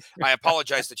why. So I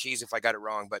apologize to Cheese if I got it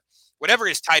wrong. But whatever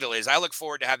his title is, I look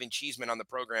forward to having Cheeseman on the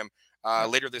program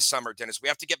later this summer, Dennis. We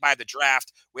have to get by the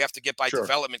draft. We have to get by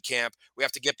development camp. We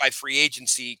have to get by free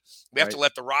agency. We have to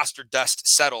let the roster dust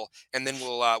settle, and then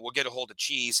we'll get a hold of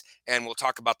Cheese and we'll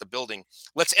talk about the building.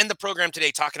 Let's end the program today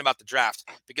talking about the draft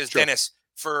because Dennis,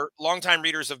 for longtime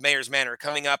readers of Mayor's Manor,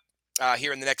 coming up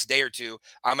here in the next day or two,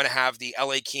 I'm going to have the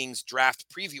LA Kings draft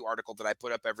preview article that I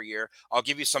put up every year. I'll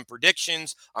give you some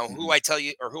predictions on who I tell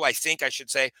you, or who I think, I should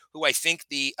say, who I think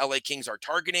the LA Kings are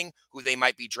targeting, who they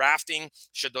might be drafting,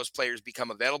 should those players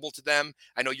become available to them.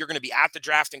 I know you're going to be at the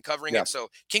draft and covering it. So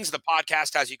Kings of the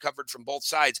Podcast has you covered from both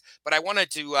sides. But I wanted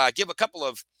to give a couple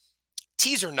of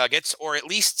teaser nuggets, or at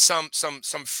least some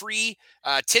free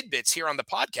tidbits here on the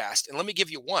podcast. And let me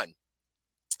give you one.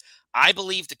 I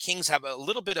believe the Kings have a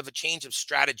little bit of a change of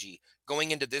strategy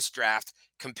going into this draft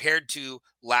compared to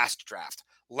last draft.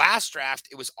 Last draft,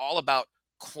 it was all about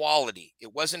quality.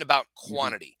 It wasn't about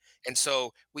quantity. And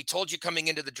so we told you coming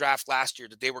into the draft last year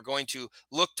that they were going to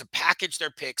look to package their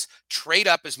picks, trade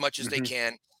up as much as they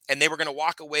can, and they were going to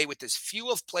walk away with as few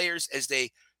of players as they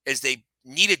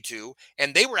needed to.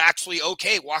 And they were actually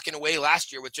okay walking away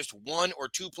last year with just one or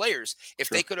two players if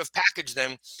they could have packaged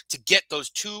them to get those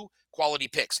two quality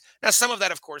picks. Now, some of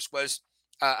that, of course, was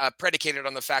predicated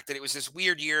on the fact that it was this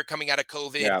weird year coming out of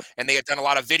COVID, and they had done a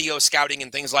lot of video scouting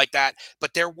and things like that.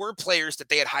 But there were players that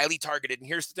they had highly targeted. And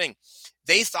here's the thing.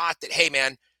 They thought that, hey,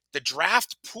 man, the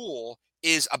draft pool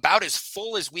is about as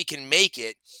full as we can make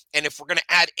it. And if we're going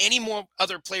to add any more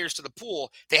other players to the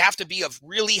pool, they have to be of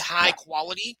really high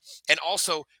quality and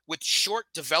also with short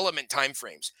development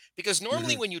timeframes. Because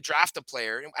normally when you draft a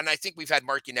player, and I think we've had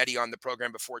Mark Yannetti on the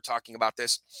program before talking about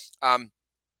this,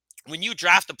 when you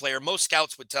draft a player, most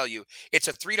scouts would tell you it's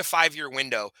a 3 to 5 year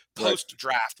window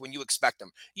post-draft when you expect them.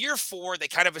 Year 4, they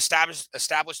kind of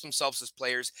establish themselves as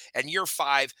players. And year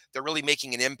 5, they're really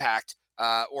making an impact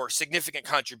or significant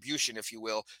contribution, if you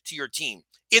will, to your team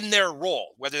in their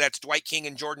role, whether that's Dwight King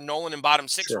and Jordan Nolan in bottom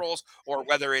 6 roles, or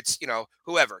whether it's,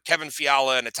 whoever, Kevin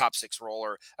Fiala in a top 6 role,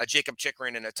 or Jacob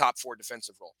Chikrin in a top 4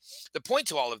 defensive role. The point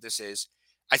to all of this is,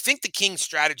 I think the Kings'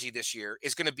 strategy this year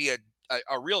is going to be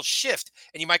a real shift.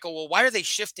 And you might go, well, why are they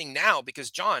shifting now? Because,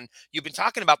 John, you've been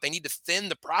talking about they need to thin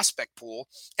the prospect pool,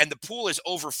 and the pool is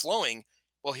overflowing.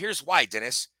 Well, here's why,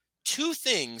 Dennis. 2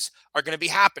 things are going to be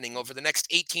happening over the next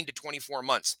 18 to 24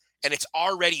 months, and it's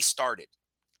already started.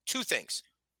 2 things.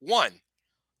 1,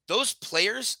 those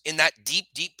players in that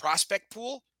deep prospect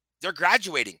pool, they're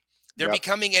graduating. They're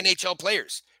becoming NHL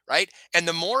players, right? And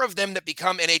the more of them that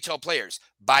become NHL players,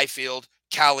 Byfield,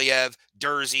 Kaliev,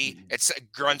 Durzi,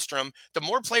 Grunstrom, the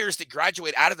more players that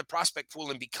graduate out of the prospect pool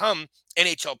and become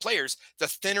NHL players, the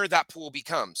thinner that pool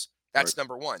becomes. That's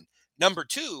number 1. Number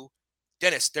 2,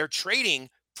 Dennis, they're trading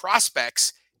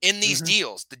prospects in these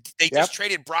deals. They just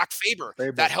traded Brock Faber.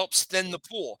 That helps thin the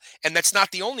pool. And that's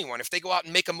not the only one. If they go out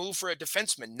and make a move for a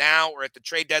defenseman now or at the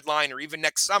trade deadline or even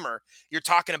next summer, you're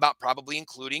talking about probably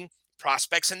including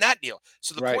prospects in that deal.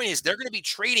 So the point is, they're going to be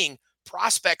trading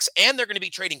prospects and they're going to be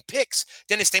trading picks.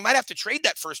 Dennis, they might have to trade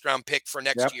that first round pick for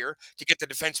next year to get the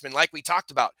defenseman like we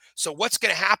talked about. So what's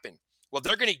going to happen? Well,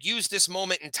 they're going to use this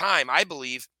moment in time, I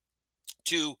believe,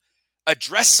 to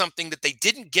address something that they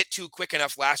didn't get to quick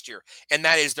enough last year. And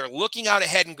that is they're looking out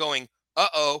ahead and going,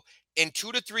 in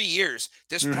 2 to 3 years,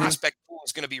 this prospect pool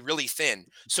is going to be really thin.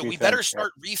 So we better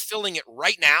start refilling it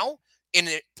right now in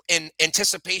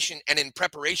anticipation and in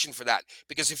preparation for that.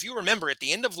 Because if you remember, at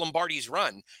the end of Lombardi's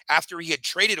run, after he had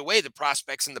traded away the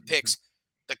prospects and the picks,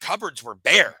 the cupboards were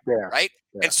bare, right?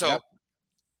 And so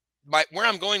where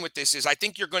I'm going with this is I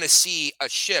think you're going to see a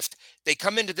shift. They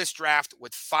come into this draft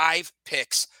with 5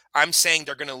 picks. I'm saying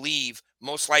they're going to leave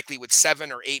most likely with 7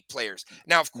 or 8 players.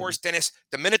 Now, of course, Dennis,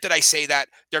 the minute that I say that,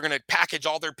 they're going to package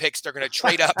all their picks. They're going to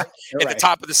trade up at the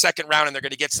top of the second round, and they're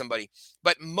going to get somebody.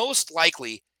 But most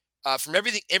likely, from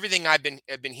everything I've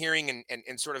been hearing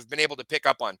and sort of been able to pick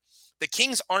up on, the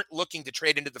Kings aren't looking to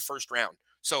trade into the first round.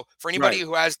 So for anybody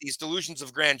who has these delusions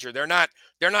of grandeur, they're not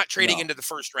trading into the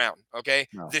first round,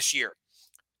 this year.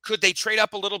 Could they trade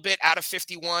up a little bit out of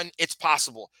 51? It's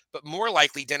possible. But more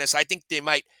likely, Dennis, I think they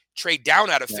might trade down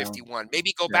out of 51,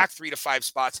 maybe go back 3 to 5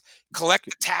 spots, collect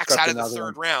the tax out of the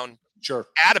third round,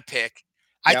 add a pick.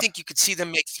 I think you could see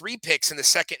them make 3 picks in the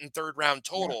second and third round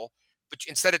total, but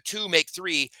instead of 2, make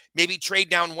 3, maybe trade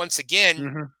down once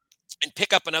again and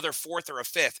pick up another 4th or a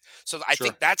 5th. So I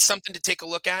think that's something to take a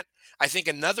look at. I think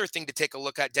another thing to take a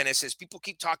look at, Dennis, is people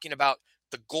keep talking about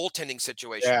the goaltending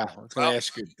situation. Yeah, I was going to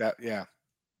ask you that. Yeah.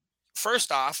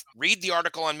 First off, read the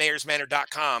article on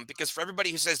mayorsmanor.com, because for everybody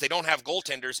who says they don't have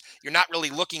goaltenders, you're not really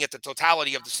looking at the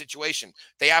totality of the situation.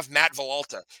 They have Matt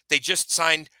Villalta. They just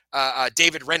signed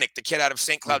David Rennick, the kid out of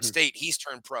St. Cloud State. He's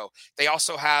turned pro. They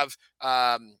also have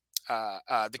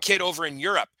the kid over in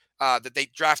Europe that they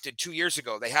drafted 2 years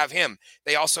ago. They have him.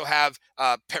 They also have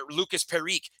Lucas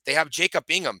Perique. They have Jacob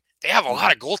Ingham. They have a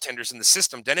lot of goaltenders in the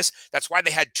system, Dennis. That's why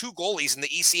they had 2 goalies in the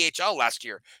ECHL last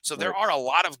year. So there are a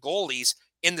lot of goalies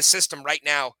in the system right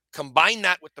now, combine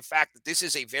that with the fact that this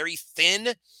is a very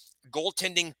thin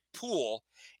goaltending pool.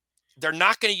 They're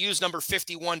not going to use number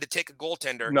 51 to take a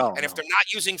goaltender. No, and if no. they're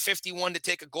not using 51 to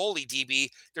take a goalie, DB,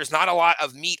 there's not a lot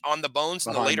of meat on the bones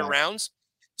in the Behind later that. rounds.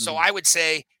 So Mhm. I would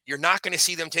say you're not going to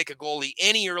see them take a goalie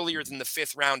any earlier than the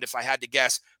 5th round, if I had to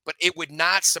guess. But it would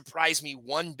not surprise me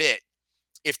one bit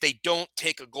if they don't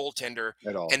take a goaltender.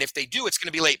 At all. And if they do, it's going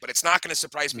to be late, but it's not going to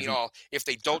surprise me at all if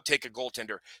they don't take a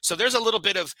goaltender. So there's a little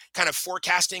bit of kind of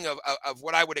forecasting of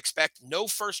what I would expect. No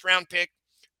first round pick,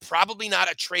 probably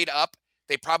not a trade up.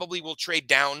 They probably will trade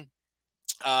down.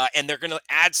 And they're going to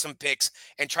add some picks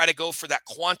and try to go for that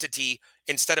quantity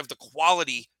instead of the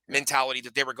quality mentality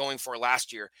that they were going for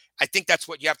last year. I think that's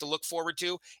what you have to look forward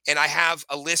to. And I have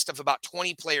a list of about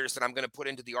 20 players that I'm going to put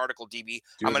into the article, DB.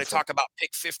 I'm going to talk about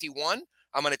pick 51.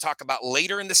 I'm going to talk about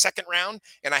later in the 2nd round.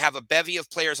 And I have a bevy of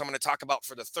players I'm going to talk about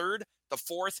for the 3rd, the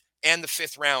 4th, and the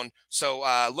 5th round. So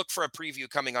look for a preview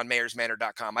coming on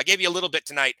mayorsmanor.com. I gave you a little bit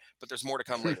tonight, but there's more to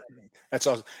come later. That's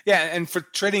awesome. Yeah, and for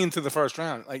trading into the first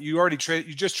round, like you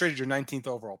just traded your 19th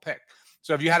overall pick.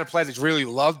 So if you had a player that's really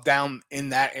loved down in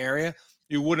that area,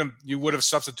 you would have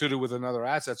substituted with another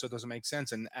asset. So it doesn't make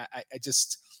sense. And I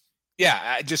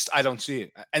don't see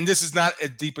it. And this is not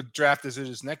as deep a draft as it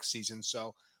is next season.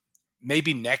 So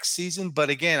maybe next season, but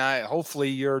again, hopefully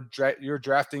you're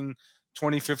drafting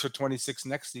 25th or 26th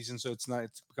next season, so it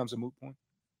becomes a moot point.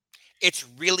 It's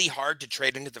really hard to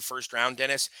trade into the first round,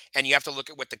 Dennis, and you have to look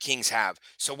at what the Kings have.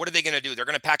 So what are they going to do? They're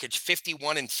going to package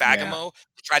 51 in Fagemo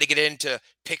to try to get into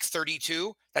pick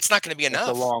 32. That's not going to be enough.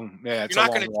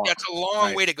 That's a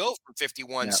long way to go from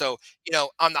 51. Yeah. So,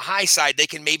 on the high side, they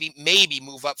can maybe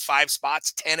move up 5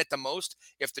 spots, 10 at the most,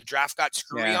 if the draft got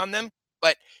screwy on them.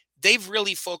 But they've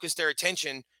really focused their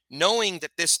attention knowing that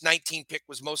this 19 pick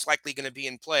was most likely going to be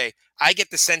in play. I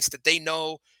get the sense that they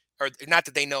know, or not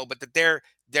that they know, but that they're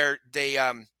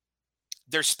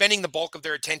spending the bulk of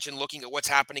their attention looking at what's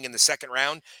happening in the 2nd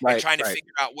round and trying to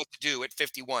figure out what to do at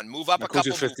 51. Move up a couple,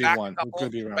 move back a couple,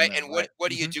 right? And what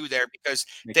do you do there? Because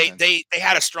they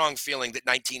had a strong feeling that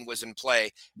 19 was in play.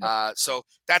 So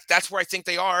that's where I think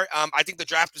they are. I think the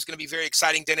draft is going to be very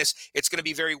exciting, Dennis. It's going to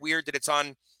be very weird that it's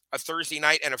on a Thursday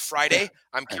night and a Friday.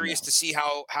 I'm curious to see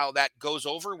how that goes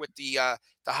over with the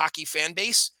hockey fan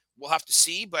base. We'll have to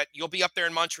see, but you'll be up there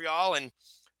in Montreal, and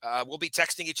we'll be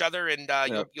texting each other, and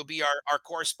you'll be our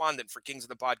correspondent for Kings of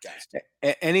the Podcast.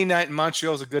 Any night in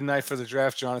Montreal is a good night for the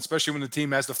draft, John, especially when the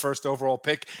team has the 1st overall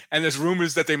pick, and there's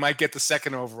rumors that they might get the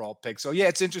 2nd overall pick. So, yeah,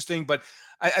 it's interesting, but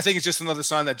I think it's just another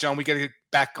sign that, John, we got to get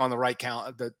back on the right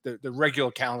calendar, the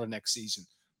regular calendar next season,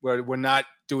 where we're not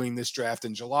doing this draft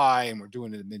in July and we're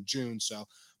doing it in mid-June. So,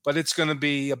 but it's going to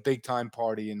be a big-time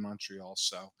party in Montreal,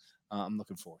 so I'm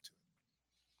looking forward to it.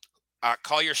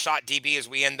 Call your shot, DB, as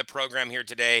we end the program here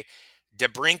today.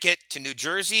 DeBrincat to New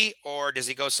Jersey, or does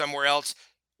he go somewhere else?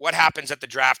 What happens at the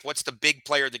draft? What's the big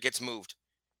player that gets moved?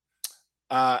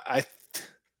 I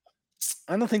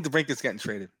don't think DeBrincat's getting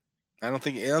traded.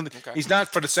 Okay. He's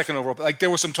not for the 2nd overall. Like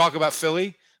there was some talk about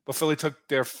Philly, but Philly took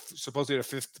supposedly their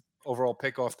 5th overall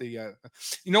pick off the.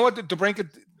 You know what the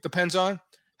DeBrincat depends on?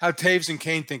 How Taves and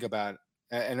Kane think about it,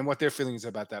 and what their feelings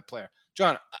about that player.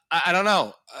 John, I don't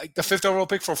know. The 5th overall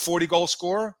pick for a 40-goal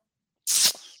scorer,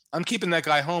 I'm keeping that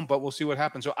guy home, but we'll see what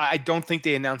happens. So I don't think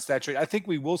they announced that trade. I think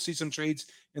we will see some trades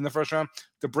in the first round.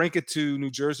 DeBrincat to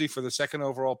New Jersey for the 2nd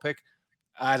overall pick,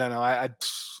 I don't know. I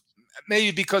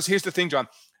maybe because here's the thing, John,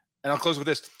 and I'll close with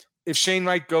this. If Shane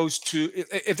Wright goes to –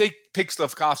 if they pick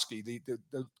Slavkovsky,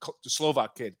 the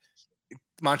Slovak kid,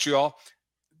 Montreal,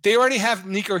 they already have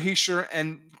Nico Hischier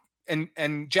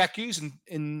and Jack Hughes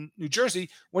in New Jersey.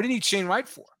 What do you need Shane Wright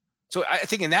for? So I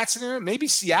think in that scenario, maybe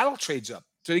Seattle trades up.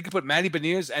 So they could put Matty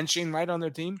Beniers and Shane Wright on their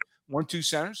team, 1-2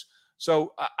 centers.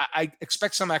 So I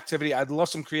expect some activity. I'd love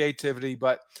some creativity,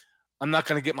 but I'm not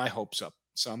going to get my hopes up.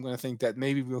 So I'm going to think that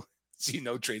maybe we'll see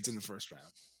no trades in the first round.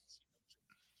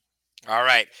 All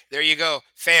right. There you go.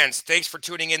 Fans, thanks for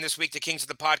tuning in this week to Kings of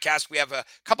the Podcast. We have a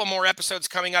couple more episodes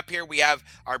coming up here. We have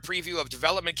our preview of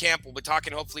development camp. We'll be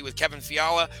talking hopefully with Kevin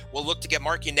Fiala. We'll look to get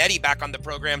Mark Yannetti back on the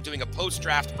program doing a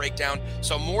post-draft breakdown.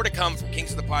 So more to come from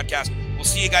Kings of the Podcast. We'll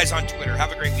see you guys on Twitter.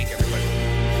 Have a great week, everybody.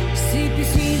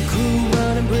 CPC crew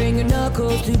running, bringing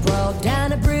knuckles to brawl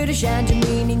down a British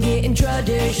Angelini, getting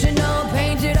traditional.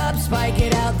 Paint it up, spike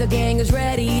it out, the gang is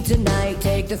ready tonight.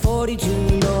 Take the 42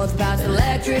 north past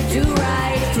electric to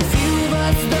right. For few of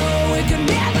us though, it could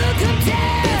never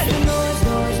contest. It's the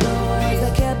noise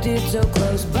that kept it so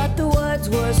close, but the words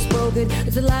were spoken.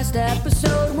 It's the last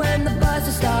episode when the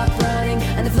buses stopped running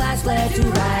and the flash led to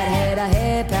right. Head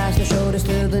ahead past the shoulders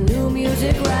to the new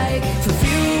music right. For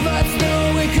few of us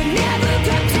though, it could never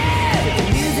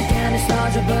contest.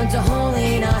 nostalgia burns a hole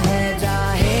in our heads.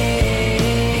 Our heads.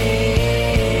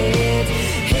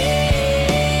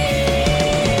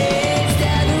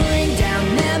 Staggering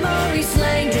down memory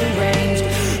slain, deranged,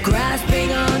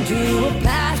 grasping onto a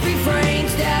past refrain.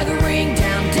 Staggering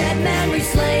down dead memory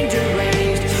slain,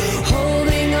 deranged,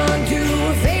 holding on to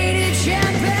a faded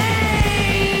champagne.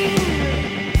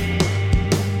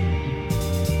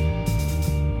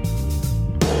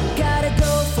 Gotta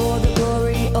go for the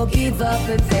glory or give up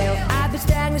and fail. I've been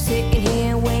stagnant, sitting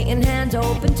here waiting, hands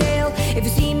open tail. If you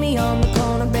see me on the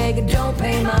corner begging, don't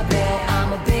pay my bill.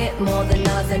 I'm a bit more than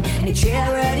nothing, and a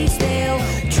charity stale.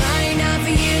 Trying out for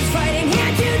years, fighting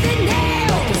hand to the nail.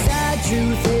 But the sad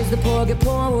truth is the poor get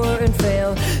poorer and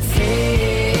fail. Failed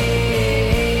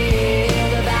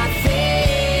about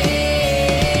failed.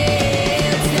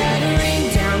 Staggering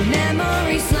down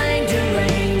memory slain,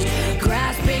 deranged,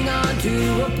 grasping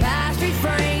onto a past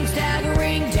refrain.